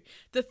of you.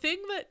 The thing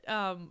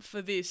that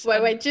for this...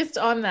 Wait, just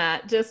on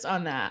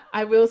that.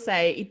 I will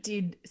say it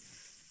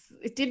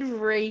did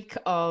reek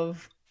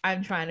of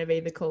I'm trying to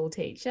be the cool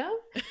teacher.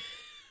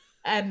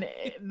 And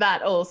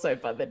that also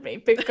bothered me.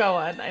 But go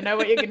on. I know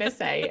what you're going to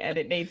say and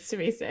it needs to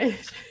be said.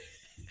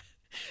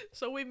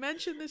 So we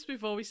mentioned this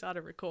before we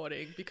started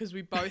recording because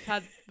we both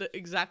had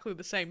exactly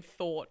the same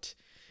thought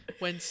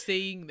when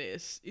seeing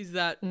this, is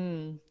that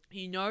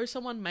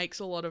someone makes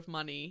a lot of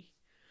money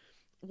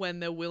when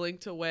they're willing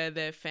to wear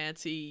their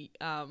fancy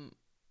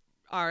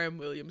RM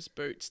Williams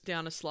boots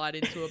down a slide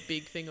into a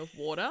big thing of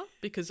water,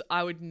 because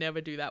I would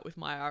never do that with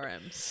my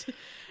RMs.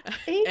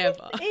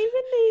 Ever.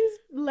 Even these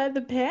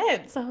leather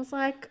pants, I was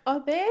like,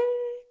 oh, they're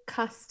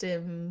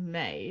custom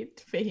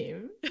made for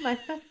him. Like,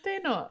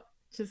 they're not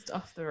just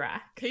off the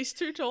rack. He's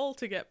too tall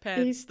to get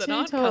pants that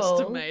aren't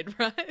custom made,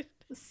 right?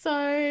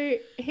 So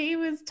he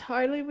was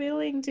totally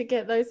willing to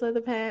get those leather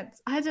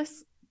pants.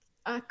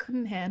 I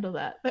couldn't handle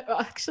that.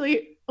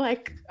 Actually,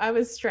 like, I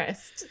was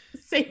stressed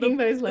seeing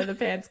those leather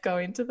pants go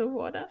into the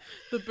water.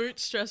 The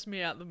boots stressed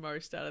me out the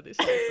most out of this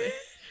whole thing.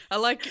 I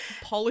like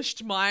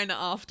polished mine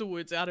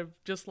afterwards out of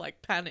just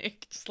like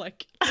panic, just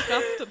like look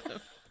after them.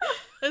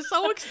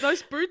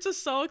 Those boots are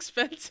so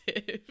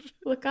expensive.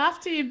 Look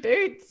after your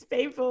boots,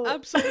 people.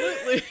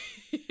 Absolutely.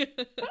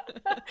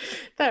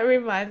 That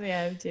reminds me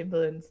of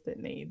Timberlands that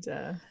need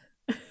a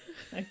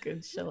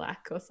good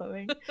shellac or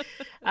something.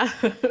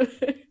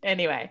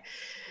 Anyway,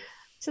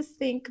 just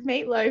think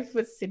Meatloaf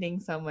was sitting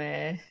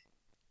somewhere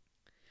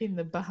in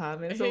the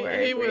Bahamas or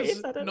wherever he was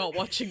is. not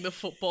watching the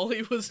football.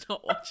 He was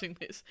not watching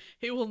this.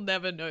 He will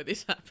never know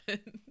this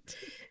happened.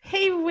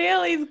 He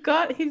will. He's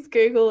got his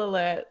Google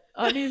alert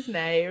on his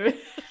name.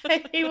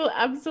 He will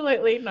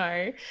absolutely know.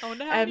 I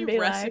wonder how many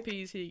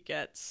recipes he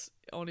gets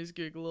on his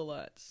Google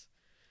alerts.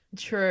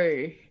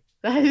 True.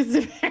 That is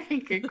a very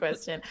good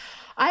question.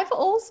 I've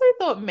also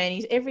thought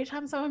every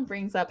time someone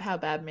brings up how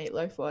bad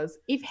Meatloaf was,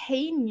 if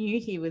he knew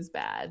he was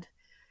bad,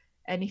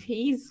 and if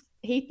he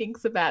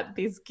thinks about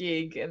this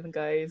gig and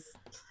goes,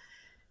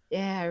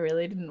 yeah, I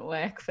really didn't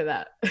work for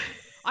that.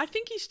 I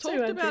think he's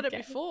talked about it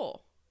before,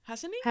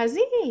 hasn't he? Has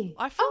he?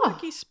 I feel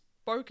like he's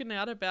spoken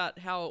out about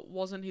how it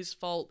wasn't his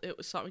fault. It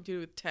was something to do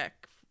with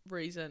tech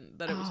reason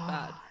that it was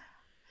bad.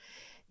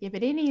 Yeah,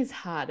 but in his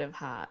heart of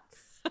hearts,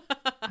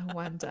 I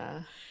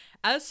wonder.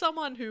 As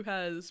someone who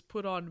has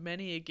put on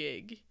many a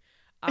gig,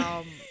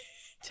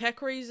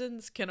 tech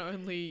reasons can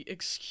only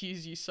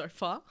excuse you so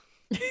far.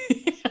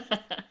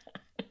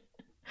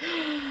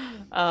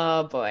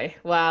 Oh boy.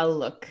 Well,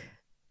 look,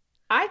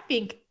 I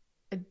think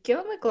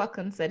Gil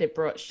McLaughlin said it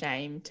brought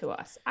shame to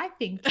us. I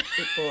think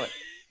it brought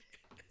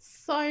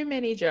so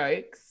many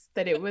jokes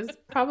that it was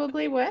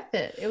probably worth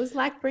it. It was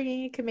like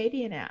bringing a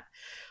comedian out.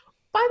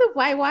 By the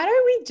way, why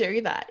don't we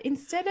do that?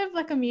 Instead of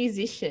like a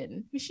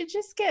musician, we should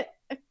just get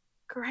a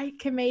great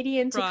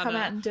comedian to come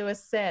out and do a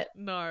set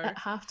at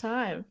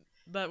halftime.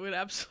 That would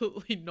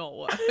absolutely not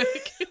work.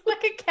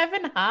 Like a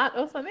Kevin Hart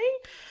or something.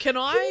 Can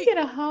get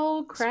a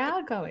whole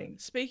crowd going?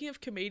 Speaking of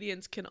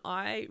comedians, can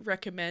I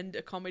recommend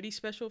a comedy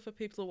special for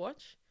people to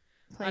watch?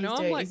 Please I know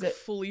do. I'm like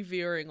fully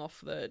veering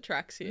off the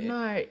tracks here.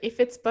 No, if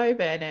it's Bo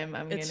Burnham,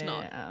 it's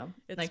gonna. Not.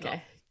 It's okay.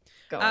 Not.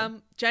 Go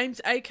on. James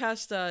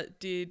Acaster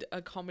did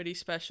a comedy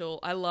special.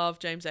 I love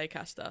James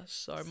Acaster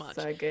so much.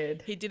 So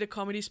good. He did a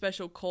comedy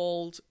special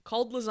called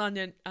Cold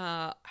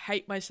Lasagna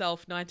Hate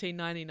Myself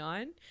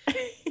 1999.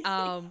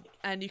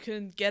 And you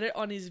can get it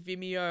on his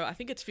Vimeo. I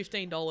think it's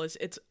 $15.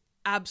 It's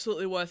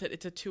absolutely worth it.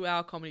 It's a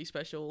 2-hour comedy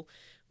special.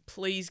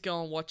 Please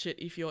go and watch it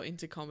if you're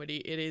into comedy.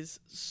 It is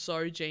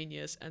so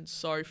genius and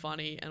so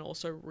funny and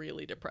also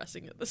really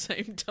depressing at the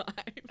same time.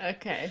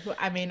 Okay. Well,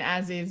 I mean,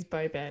 as is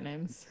Bo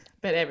Burnham's,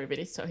 but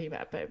everybody's talking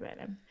about Bo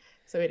Burnham,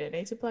 so we don't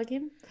need to plug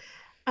him.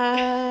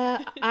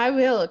 I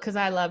will, because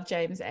I love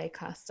James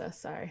Acaster,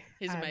 so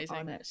he's amazing.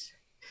 I'm on it.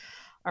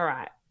 All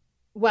right.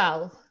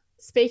 Well,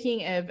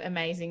 speaking of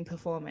amazing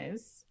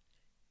performers,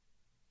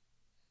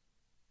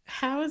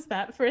 how was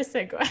that for a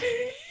segue?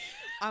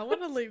 I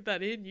want to leave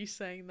that in, you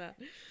saying that.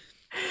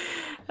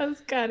 I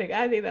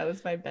think that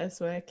was my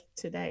best work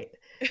to date.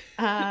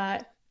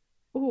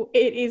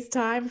 It is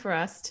time for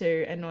us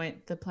to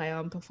anoint the Play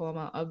On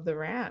performer of the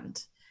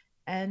round.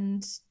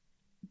 And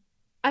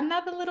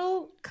another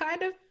little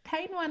kind of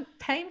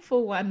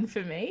painful one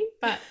for me,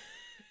 but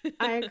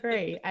I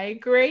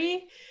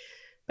agree,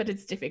 but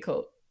it's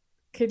difficult.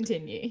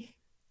 Continue.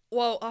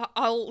 Well,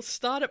 I'll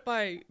start it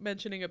by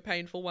mentioning a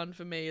painful one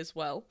for me as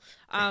well.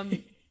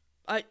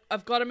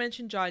 I've got to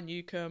mention Jai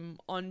Newcomb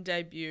on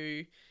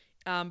debut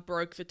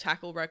broke the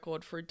tackle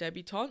record for a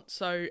debutante.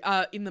 So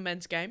in the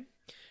men's game,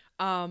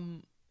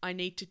 I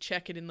need to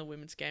check it in the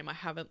women's game. I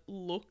haven't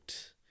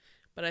looked,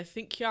 but I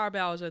think Kiara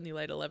Bowers only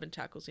laid 11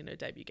 tackles in her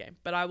debut game.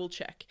 But I will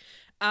check.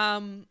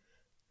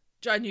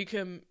 Jai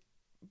Newcomb,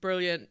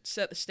 brilliant,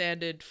 set the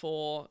standard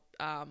for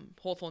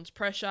Hawthorn's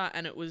pressure,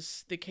 and it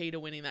was the key to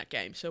winning that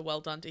game. So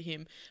well done to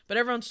him. But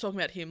everyone's talking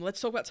about him.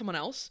 Let's talk about someone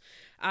else.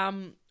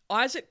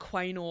 Isaac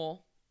Quaynor,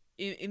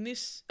 in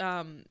this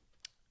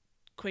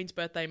Queen's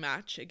Birthday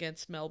match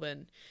against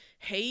Melbourne,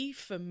 he,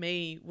 for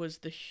me, was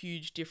the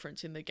huge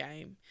difference in the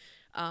game.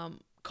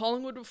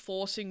 Collingwood were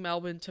forcing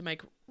Melbourne to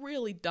make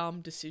really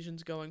dumb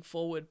decisions going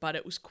forward, but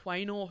it was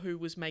Quaynor who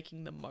was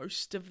making the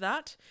most of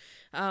that.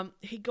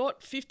 He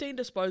got 15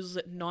 disposals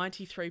at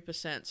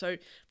 93%. So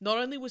not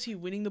only was he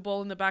winning the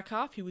ball in the back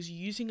half, he was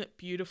using it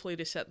beautifully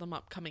to set them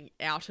up coming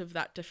out of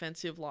that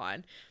defensive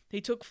line. He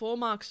took 4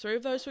 marks, 3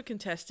 of those were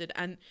contested,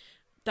 and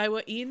they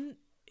were in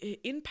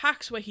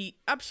packs where he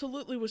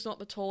absolutely was not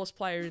the tallest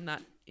player in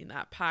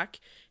that pack.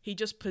 He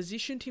just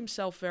positioned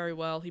himself very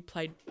well. He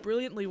played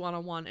brilliantly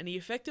one-on-one, and he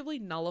effectively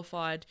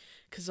nullified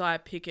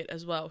Keziah Pickett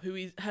as well,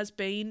 who has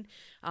been,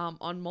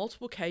 on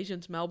multiple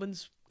occasions,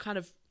 Melbourne's kind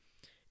of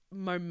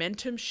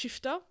momentum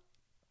shifter.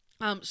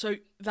 So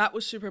that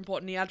was super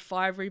important. He had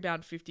 5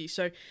 rebound 50.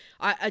 So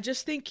I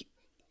just think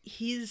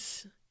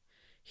his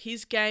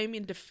game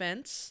in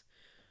defence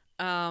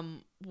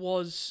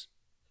was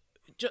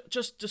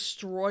just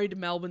destroyed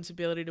Melbourne's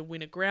ability to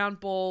win a ground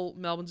ball,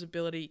 Melbourne's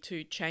ability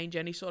to change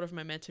any sort of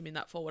momentum in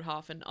that forward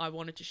half, and I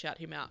wanted to shout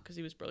him out because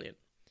he was brilliant.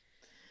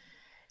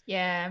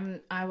 Yeah,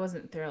 I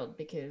wasn't thrilled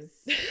because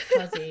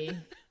Cozzy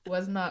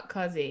was not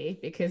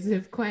Cozzy because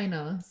of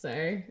Quaynor.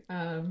 So,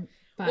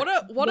 what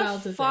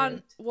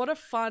a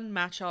fun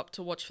matchup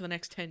to watch for the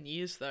next 10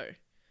 years, though.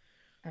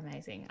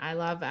 Amazing. I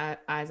love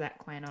Isaac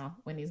Quaynor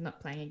when he's not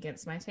playing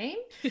against my team.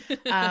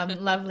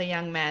 Lovely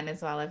young man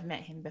as well. I've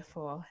met him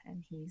before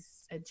and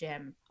he's a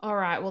gem. All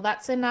right. Well,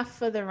 that's enough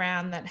for the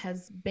round that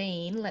has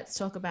been. Let's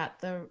talk about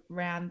the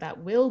round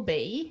that will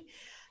be.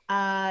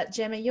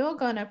 Gemma, you're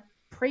going to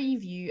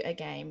preview a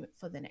game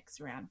for the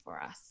next round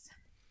for us.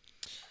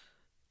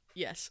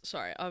 Yes.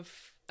 Sorry.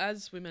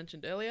 As we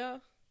mentioned earlier,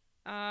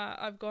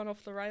 I've gone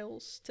off the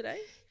rails today.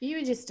 You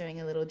were just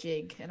doing a little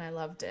jig and I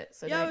loved it.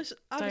 So yeah,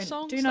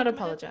 do not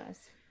apologize.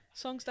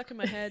 Song stuck in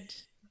my head,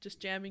 just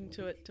jamming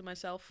to it to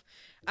myself.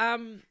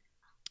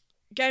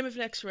 Game of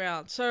next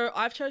round. So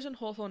I've chosen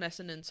Hawthorn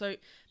Essendon. So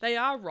they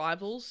are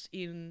rivals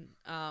in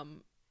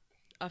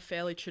a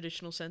fairly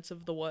traditional sense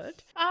of the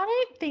word. I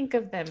don't think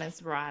of them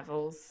as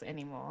rivals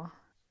anymore.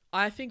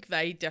 I think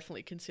they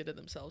definitely consider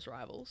themselves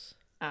rivals.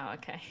 Oh,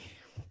 okay.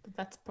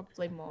 That's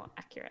probably more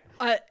accurate.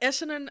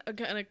 Essendon are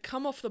going to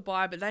come off the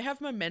bye, but they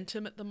have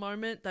momentum at the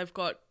moment. They've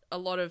got a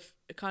lot of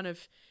kind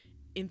of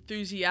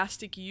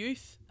enthusiastic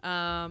youth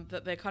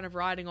that they're kind of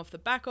riding off the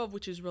back of,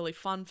 which is really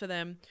fun for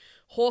them.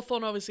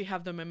 Hawthorn obviously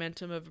have the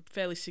momentum of a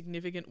fairly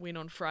significant win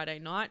on Friday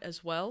night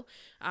as well.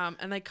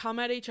 And they come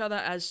at each other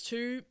as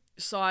two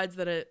sides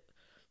that are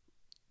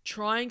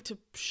trying to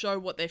show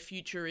what their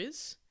future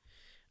is.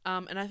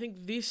 And I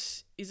think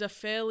this is a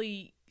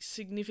fairly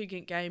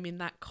significant game in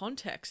that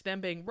context.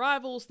 Them being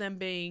rivals, them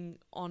being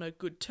on a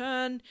good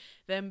turn,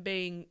 them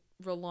being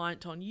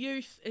reliant on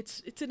youth.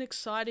 It's an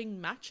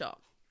exciting matchup.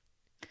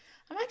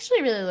 I'm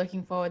actually really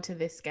looking forward to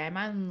this game.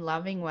 I'm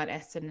loving what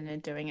Essendon are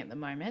doing at the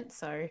moment,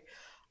 so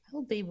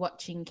I'll be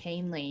watching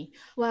keenly.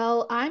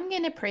 Well, I'm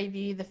going to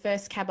preview the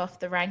first cab off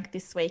the rank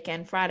this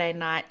weekend, Friday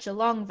night,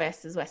 Geelong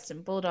versus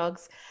Western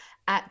Bulldogs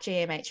at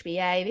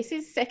GMHBA. This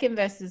is second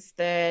versus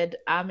third.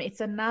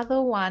 It's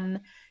another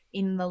one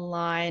in the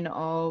line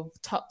of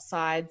top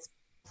sides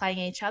playing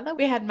each other.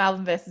 We had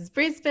Melbourne versus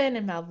Brisbane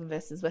and Melbourne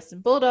versus Western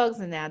Bulldogs,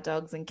 and now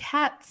Dogs and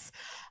Cats.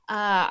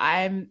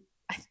 I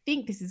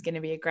think this is going to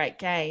be a great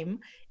game.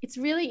 It's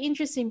really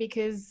interesting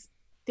because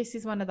this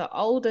is one of the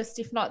oldest,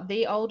 if not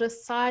the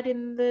oldest side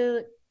in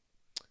the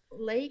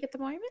league at the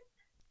moment.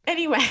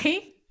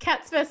 Anyway,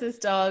 Cats versus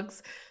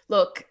Dogs.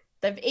 Look,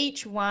 they've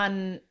each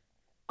won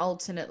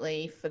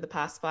alternately for the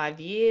past 5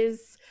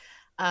 years.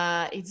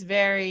 It's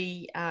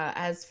very,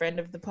 as friend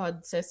of the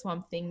pod, Sir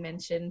Swamp Thing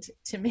mentioned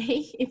to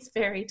me, it's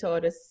very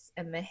tortoise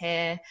and the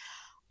hare.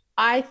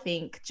 I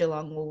think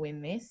Geelong will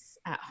win this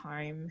at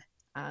home.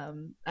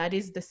 That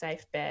is the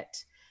safe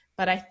bet.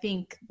 But I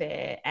think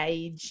their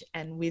age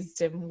and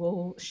wisdom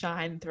will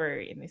shine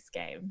through in this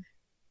game.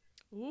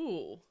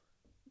 Ooh.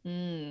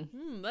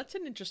 That's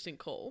an interesting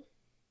call.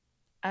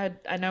 I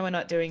know we're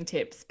not doing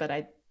tips, but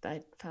I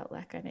felt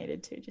like I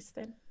needed to just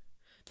then.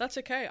 That's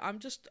okay.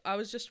 I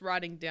was just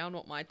writing down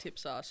what my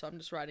tips are, so I'm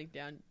just writing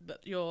down that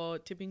you're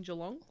tipping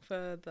Geelong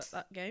for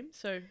that game.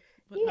 So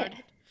yeah.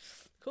 Noted.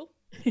 Cool.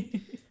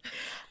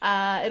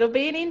 It'll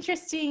be an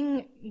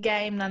interesting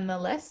game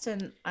nonetheless,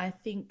 and I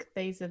think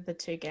these are the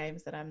two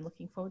games that I'm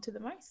looking forward to the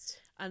most.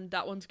 And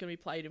that one's going to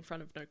be played in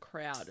front of no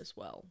crowd as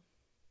well.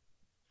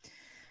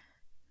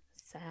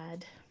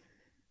 Sad.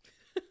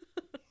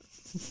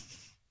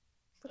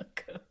 Oh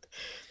God.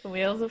 The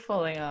wheels are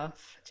falling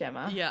off,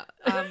 Gemma. Yeah.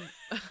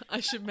 I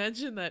should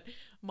mention that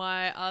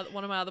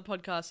one of my other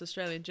podcasts,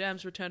 Australian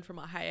Jams, returned from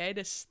a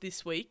hiatus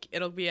this week.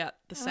 It'll be out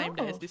the same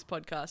day as this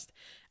podcast.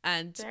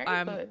 And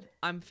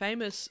I'm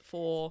famous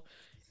for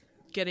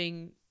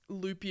getting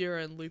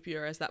loopier and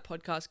loopier as that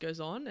podcast goes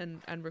on.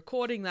 And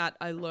recording that,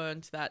 I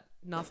learned that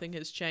nothing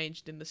has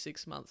changed in the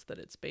 6 months that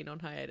it's been on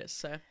hiatus.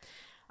 So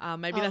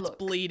maybe that's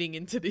bleeding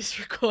into this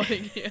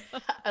recording here.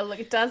 Look,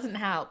 it doesn't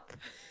help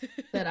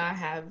that I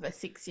have a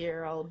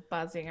 6-year-old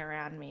buzzing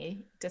around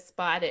me,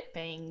 despite it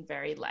being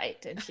very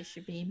late and she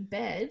should be in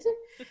bed.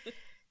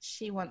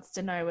 She wants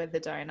to know where the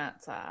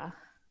donuts are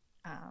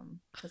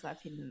because I've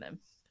hidden them.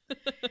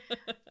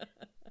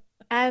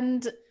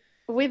 And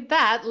with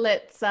that,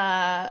 let's,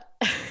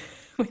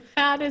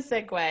 without a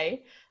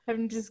segue,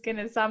 I'm just going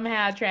to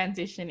somehow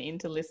transition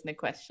into listener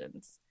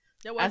questions.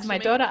 As my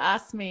daughter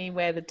asked me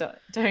where the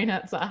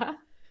donuts are,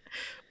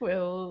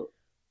 we'll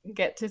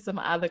get to some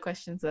other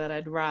questions that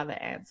I'd rather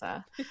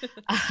answer.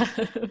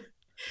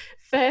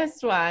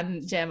 First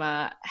one,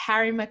 Gemma,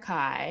 Harry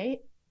Mackay,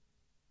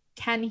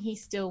 can he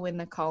still win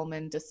the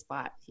Coleman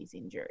despite his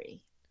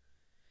injury?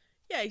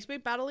 Yeah, he's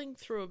been battling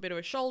through a bit of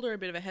a shoulder, a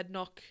bit of a head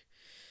knock.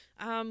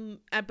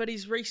 But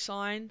he's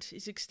re-signed,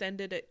 he's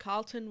extended at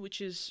Carlton, which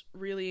is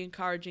really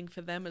encouraging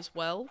for them as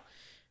well.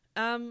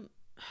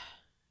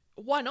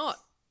 Why not?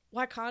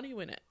 Why can't he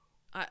win it?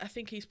 I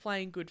think he's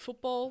playing good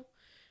football.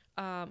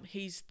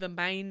 He's the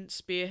main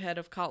spearhead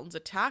of Carlton's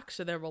attack,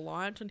 so they're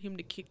reliant on him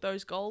to kick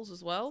those goals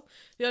as well.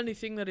 The only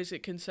thing that is a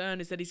concern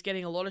is that he's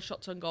getting a lot of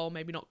shots on goal,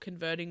 maybe not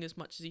converting as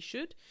much as he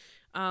should.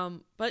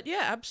 But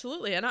yeah,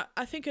 absolutely. And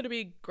I think it'd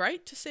be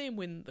great to see him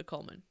win the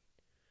Coleman.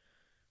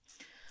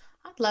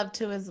 I'd love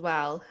to as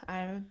well.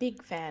 I'm a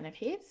big fan of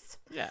his.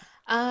 Yeah.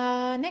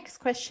 Next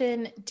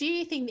question. Do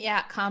you think the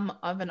outcome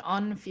of an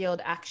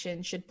on-field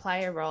action should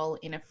play a role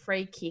in a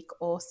free kick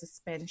or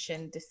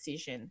suspension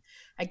decision?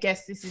 I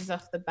guess this is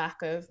off the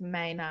back of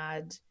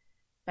Maynard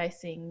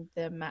facing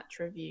the match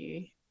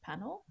review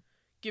panel.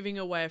 Giving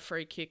away a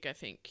free kick, I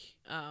think,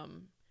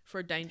 for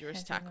a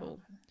dangerous tackle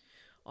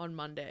on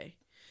Monday.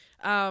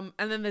 And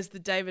then there's the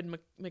David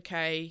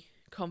McKay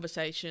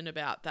conversation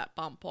about that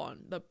bump on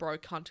that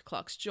broke Hunter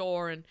Clark's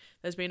jaw, and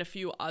there's been a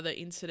few other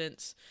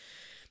incidents.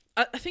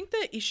 I think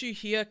the issue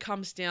here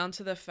comes down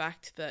to the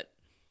fact that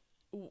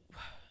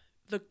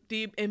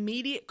the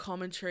immediate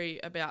commentary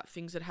about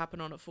things that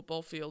happen on a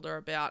football field are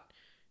about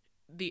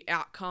the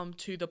outcome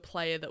to the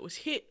player that was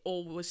hit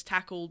or was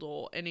tackled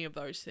or any of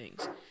those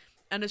things.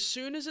 And as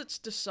soon as it's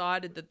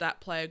decided that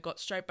that player got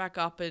straight back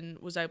up and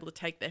was able to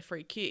take their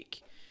free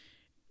kick,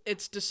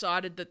 it's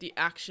decided that the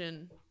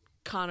action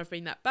can't have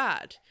been that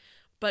bad.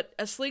 But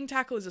a sling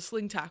tackle is a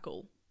sling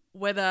tackle.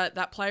 Whether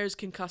that player is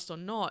concussed or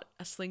not,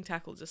 a sling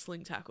tackle is a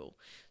sling tackle.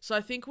 So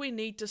I think we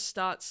need to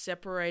start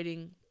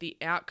separating the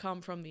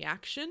outcome from the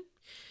action.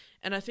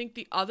 And I think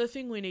the other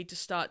thing we need to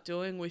start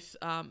doing with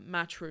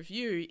match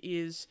review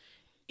is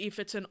if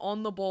it's an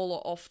on the ball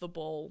or off the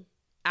ball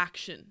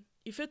action.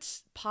 If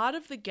it's part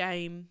of the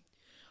game,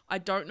 I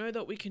don't know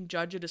that we can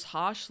judge it as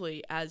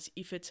harshly as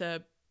if it's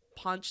a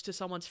punch to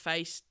someone's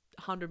face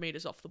 100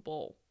 meters off the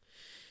ball.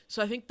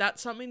 So I think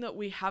that's something that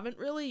we haven't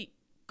really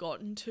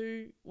gotten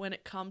to when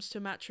it comes to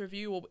match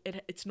review, or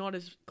it's not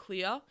as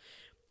clear.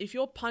 If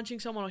you're punching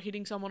someone or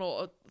hitting someone,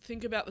 or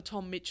think about the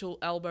Tom Mitchell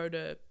elbow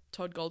to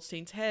Todd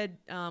Goldstein's head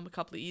a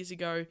couple of years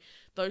ago,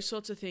 those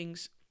sorts of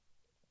things,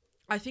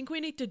 I think we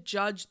need to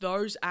judge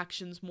those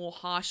actions more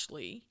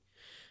harshly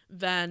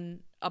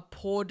than a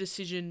poor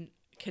decision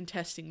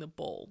contesting the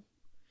ball.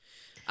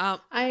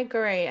 I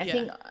agree. I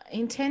think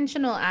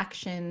intentional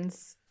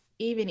actions,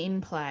 even in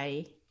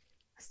play,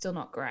 are still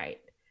not great.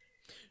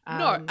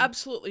 No,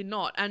 absolutely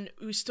not. And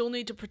we still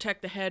need to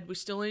protect the head.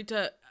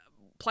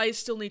 Players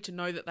still need to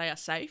know that they are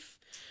safe.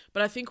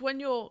 But I think when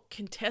you're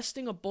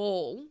contesting a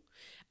ball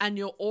and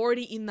you're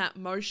already in that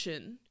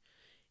motion,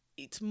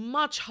 it's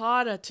much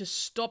harder to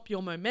stop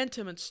your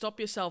momentum and stop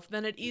yourself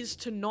than it is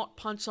to not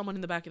punch someone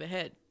in the back of the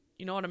head.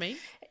 You know what I mean?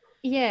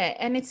 Yeah,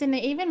 and it's an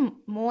even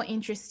more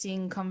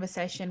interesting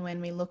conversation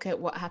when we look at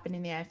what happened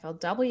in the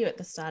AFLW at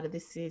the start of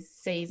this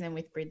season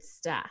with Brid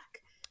Stack.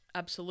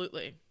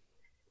 Absolutely.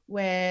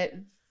 Where,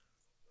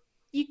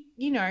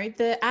 you know,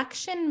 the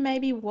action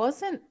maybe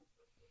wasn't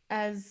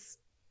as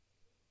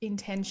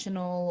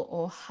intentional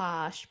or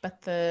harsh,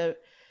 but the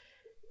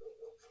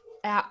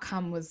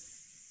outcome was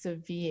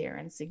severe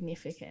and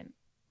significant.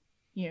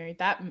 You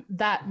know,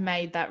 that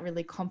made that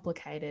really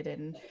complicated,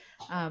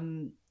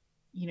 and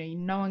you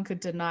know, no one could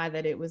deny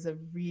that it was a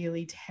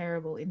really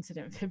terrible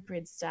incident for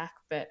Brid Stack,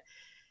 but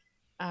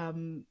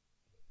the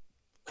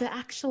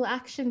actual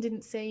action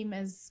didn't seem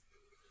as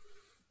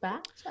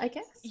bad, I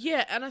guess.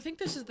 Yeah, and I think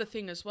this is the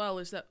thing as well,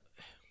 is that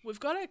we've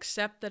got to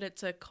accept that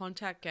it's a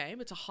contact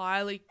game. It's a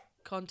highly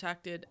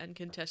contacted and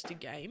contested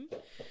game.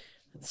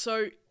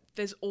 So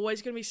there's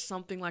always going to be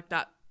something like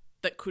that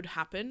could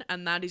happen,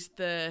 and that is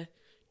the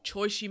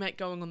choice you make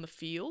going on the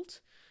field.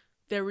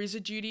 There is a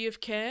duty of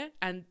care,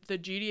 and the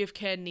duty of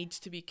care needs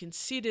to be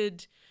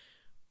considered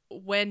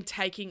when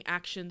taking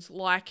actions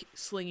like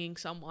slinging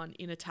someone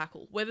in a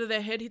tackle. Whether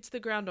their head hits the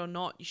ground or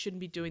not, you shouldn't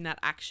be doing that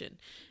action.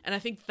 And I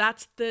think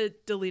that's the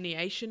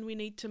delineation we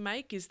need to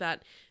make, is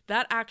that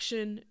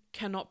action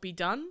cannot be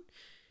done,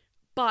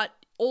 but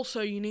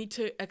also, you need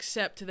to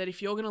accept that if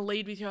you're going to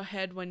lead with your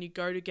head when you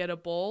go to get a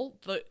ball,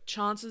 the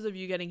chances of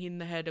you getting hit in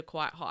the head are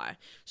quite high.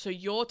 So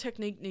your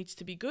technique needs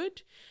to be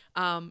good.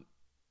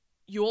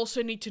 You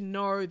also need to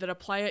know that a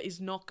player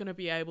is not going to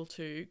be able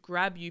to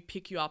grab you,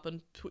 pick you up,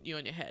 and put you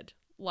on your head,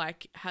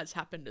 like has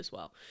happened as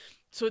well.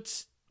 So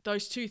it's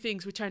those two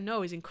things, which I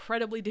know is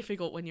incredibly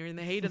difficult when you're in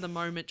the heat of the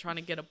moment trying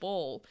to get a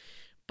ball.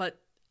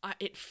 But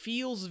it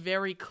feels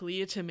very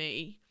clear to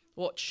me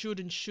what should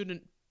and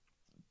shouldn't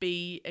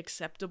be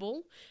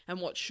acceptable and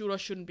what should or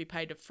shouldn't be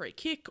paid a free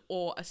kick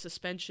or a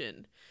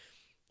suspension.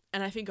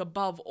 And I think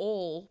above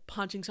all,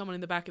 punching someone in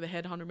the back of the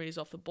head 100 metres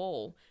off the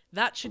ball,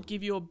 that should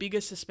give you a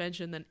bigger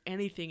suspension than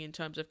anything in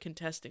terms of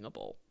contesting a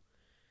ball.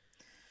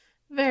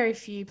 Very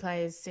few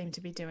players seem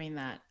to be doing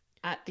that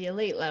at the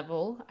elite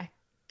level. I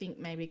think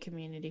maybe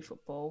community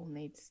football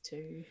needs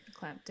to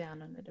clamp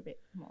down on it a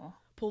bit more.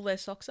 Pull their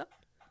socks up?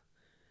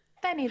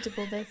 They need to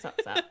pull their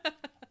socks up.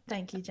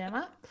 Thank you,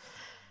 Gemma.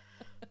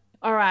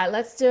 All right,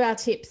 let's do our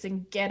tips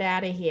and get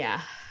out of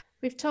here.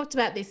 We've talked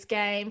about this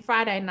game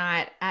Friday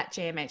night at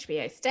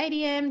GMHBA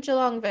Stadium,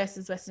 Geelong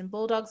versus Western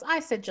Bulldogs. I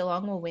said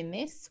Geelong will win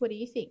this. What do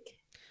you think?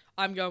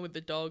 I'm going with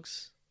the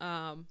Dogs.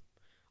 I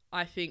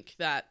think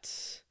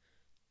that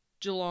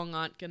Geelong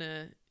aren't going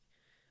to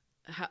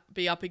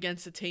be up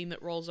against a team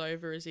that rolls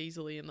over as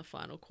easily in the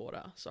final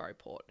quarter. Sorry,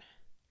 Port.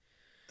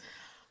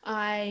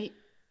 I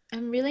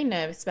am really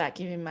nervous about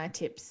giving my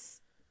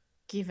tips,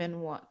 given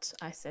what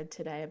I said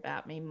today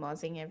about me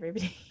mozzing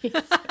everybody.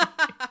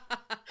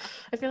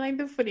 I feel like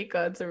the footy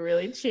gods are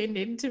really tuned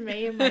into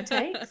me and my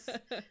takes.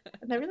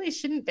 And they really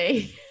shouldn't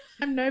be.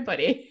 I'm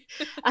nobody.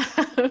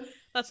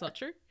 That's not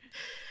true.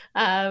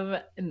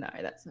 No,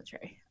 that's not true.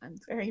 I'm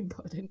very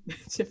important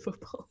to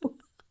football.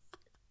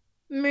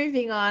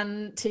 Moving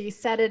on to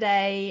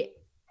Saturday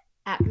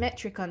at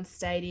Metricon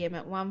Stadium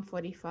at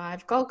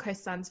 1:45, Gold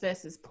Coast Suns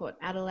versus Port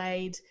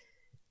Adelaide.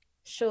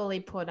 Surely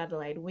Port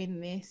Adelaide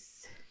win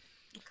this.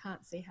 I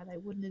can't see how they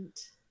wouldn't.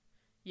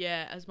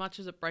 Yeah, as much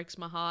as it breaks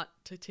my heart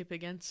to tip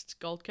against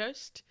Gold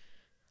Coast,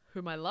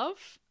 whom I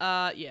love,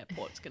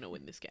 Port's going to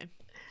win this game.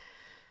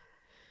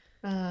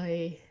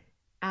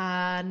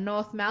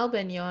 North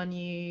Melbourne, your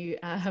new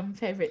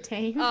favourite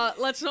team.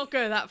 Let's not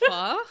go that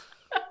far.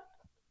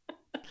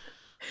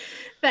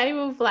 They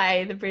will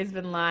play the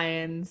Brisbane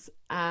Lions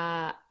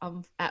at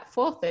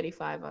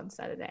 4:35 on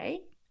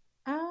Saturday.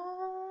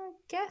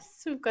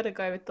 Guess we've got to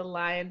go with the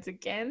Lions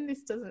again.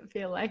 This doesn't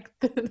feel like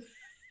the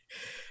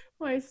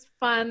most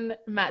fun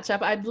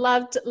matchup. I'd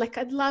love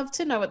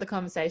to know what the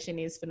conversation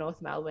is for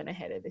North Melbourne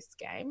ahead of this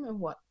game and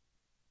what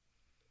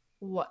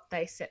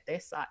they set their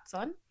sights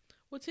on.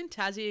 Well, it's in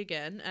Tassie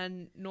again,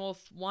 and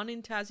North won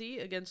in Tassie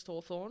against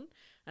Hawthorn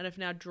and have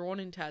now drawn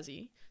in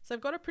Tassie. So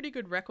they've got a pretty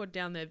good record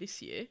down there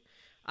this year.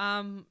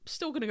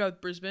 Still going to go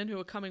with Brisbane, who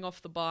are coming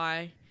off the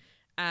bye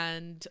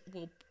and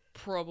will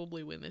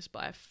probably win this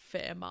by a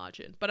fair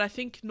margin. But I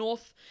think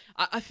North,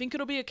 I think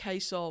it'll be a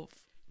case of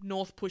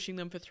North pushing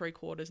them for 3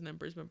 quarters and then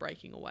Brisbane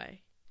breaking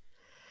away.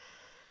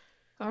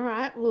 All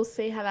right, we'll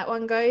see how that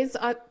one goes.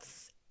 At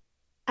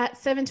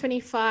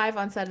 7:25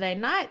 on Saturday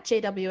night,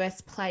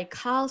 GWS play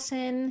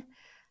Carlton.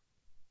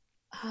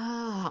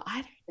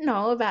 I don't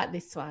know about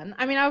this one.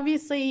 I mean,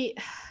 obviously,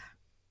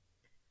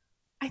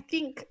 I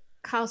think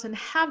Carlton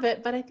have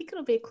it, but I think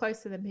it'll be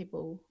closer than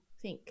people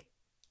think.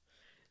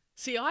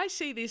 See, I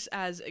see this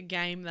as a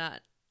game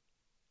that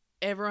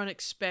everyone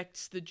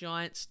expects the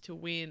Giants to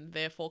win,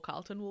 therefore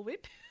Carlton will win.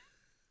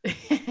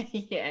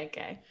 Yeah,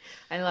 okay.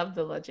 I love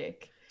the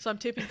logic. So I'm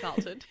tipping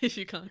Carlton, if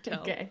you can't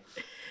tell. Okay.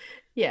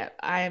 Yeah,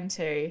 I am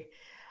too.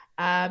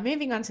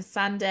 Moving on to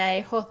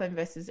Sunday, Hawthorn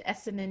versus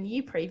Essendon.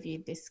 You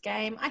previewed this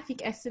game. I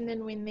think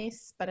Essendon win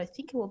this, but I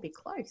think it will be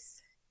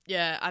close.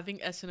 Yeah, I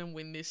think Essendon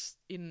win this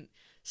in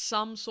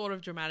some sort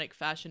of dramatic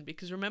fashion,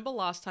 because remember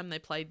last time they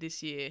played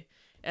this year,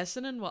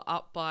 Essendon were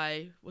up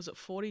by, was it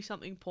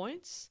 40-something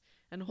points?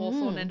 And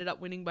Hawthorn ended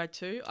up winning by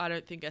 2. I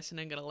don't think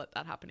Essendon are going to let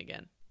that happen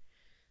again.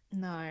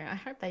 No, I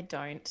hope they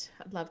don't.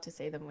 I'd love to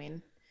see them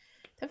win.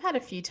 They've had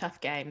a few tough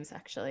games,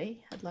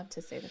 actually. I'd love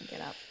to see them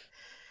get up.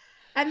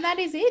 And that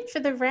is it for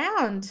the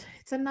round.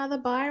 It's another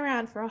bye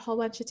round for a whole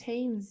bunch of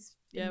teams.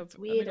 Yeah, it's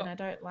weird and I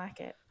don't like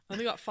it.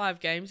 Only got 5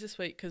 games this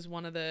week because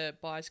one of the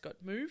byes got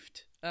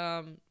moved.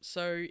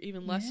 So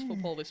even less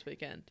football this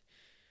weekend.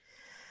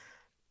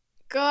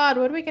 God,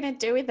 what are we going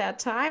to do with our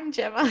time,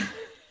 Gemma?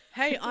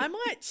 Hey, I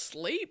might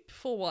sleep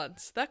for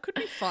once. That could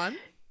be fun.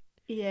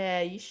 Yeah,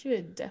 you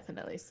should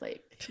definitely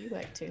sleep. You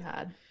work too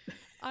hard.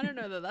 I don't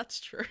know that that's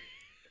true.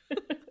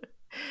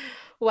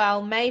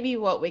 Well, maybe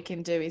what we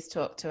can do is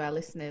talk to our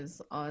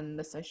listeners on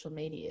the social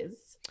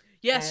medias.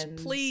 Yes,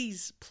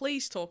 please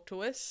talk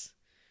to us.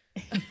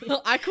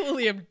 I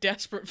clearly am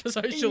desperate for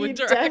social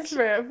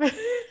interaction.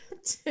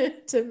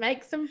 Desperate to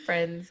make some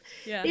friends.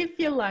 Yeah. If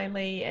you're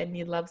lonely and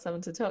you'd love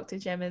someone to talk to,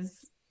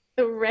 Gemma's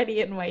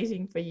ready and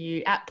waiting for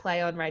you at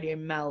Play on Radio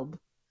Melb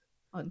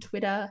on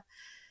Twitter.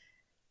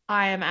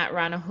 I am at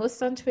Rana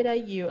Huss on Twitter.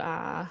 You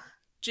are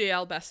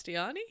GL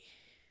Bastiani.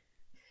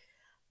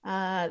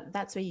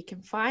 That's where you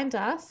can find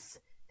us.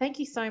 Thank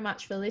you so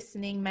much for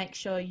listening. Make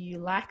sure you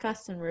like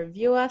us and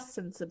review us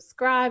and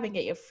subscribe and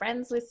get your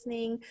friends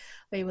listening.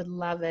 We would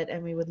love it,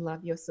 and we would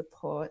love your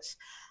support.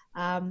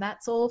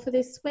 That's all for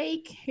this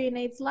week. Who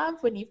needs love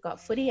when you've got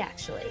footy,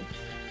 actually?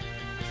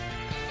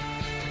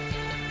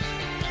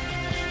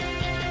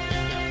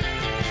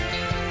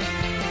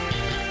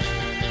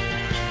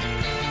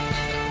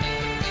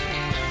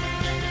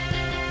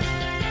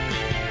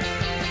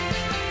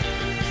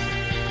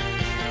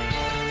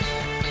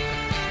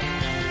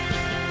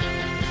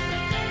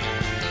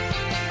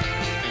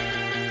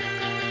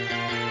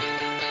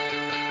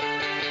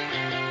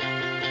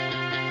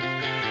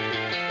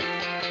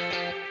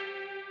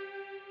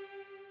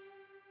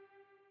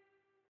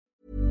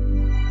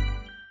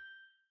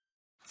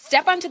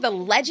 Step onto the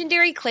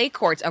legendary clay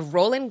courts of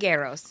Roland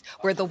Garros,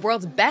 where the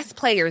world's best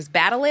players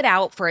battle it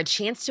out for a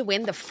chance to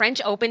win the French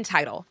Open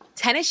title.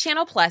 Tennis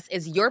Channel Plus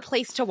is your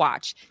place to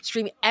watch.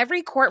 Stream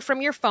every court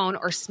from your phone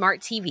or smart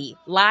TV,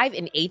 live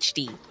in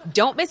HD.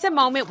 Don't miss a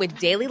moment with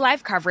daily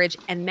live coverage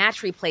and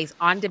match replays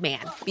on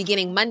demand,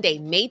 beginning Monday,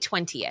 May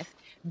 20th.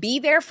 Be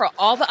there for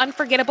all the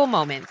unforgettable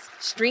moments.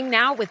 Stream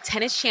now with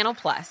Tennis Channel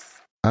Plus.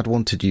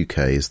 AdWanted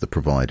UK is the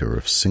provider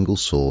of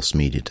single-source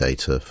media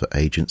data for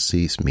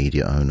agencies,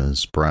 media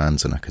owners,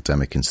 brands and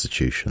academic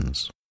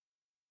institutions.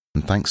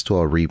 And thanks to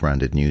our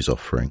rebranded news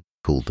offering,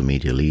 called The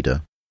Media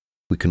Leader,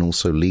 we can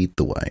also lead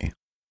the way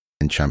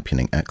in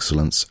championing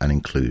excellence and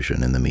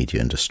inclusion in the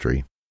media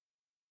industry.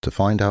 To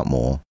find out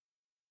more,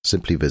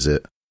 simply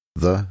visit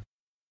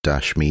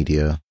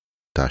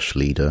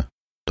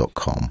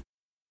the-media-leader.com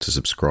to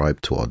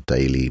subscribe to our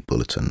daily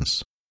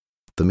bulletins.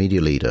 The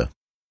Media Leader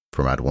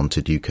from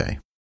AdWanted UK.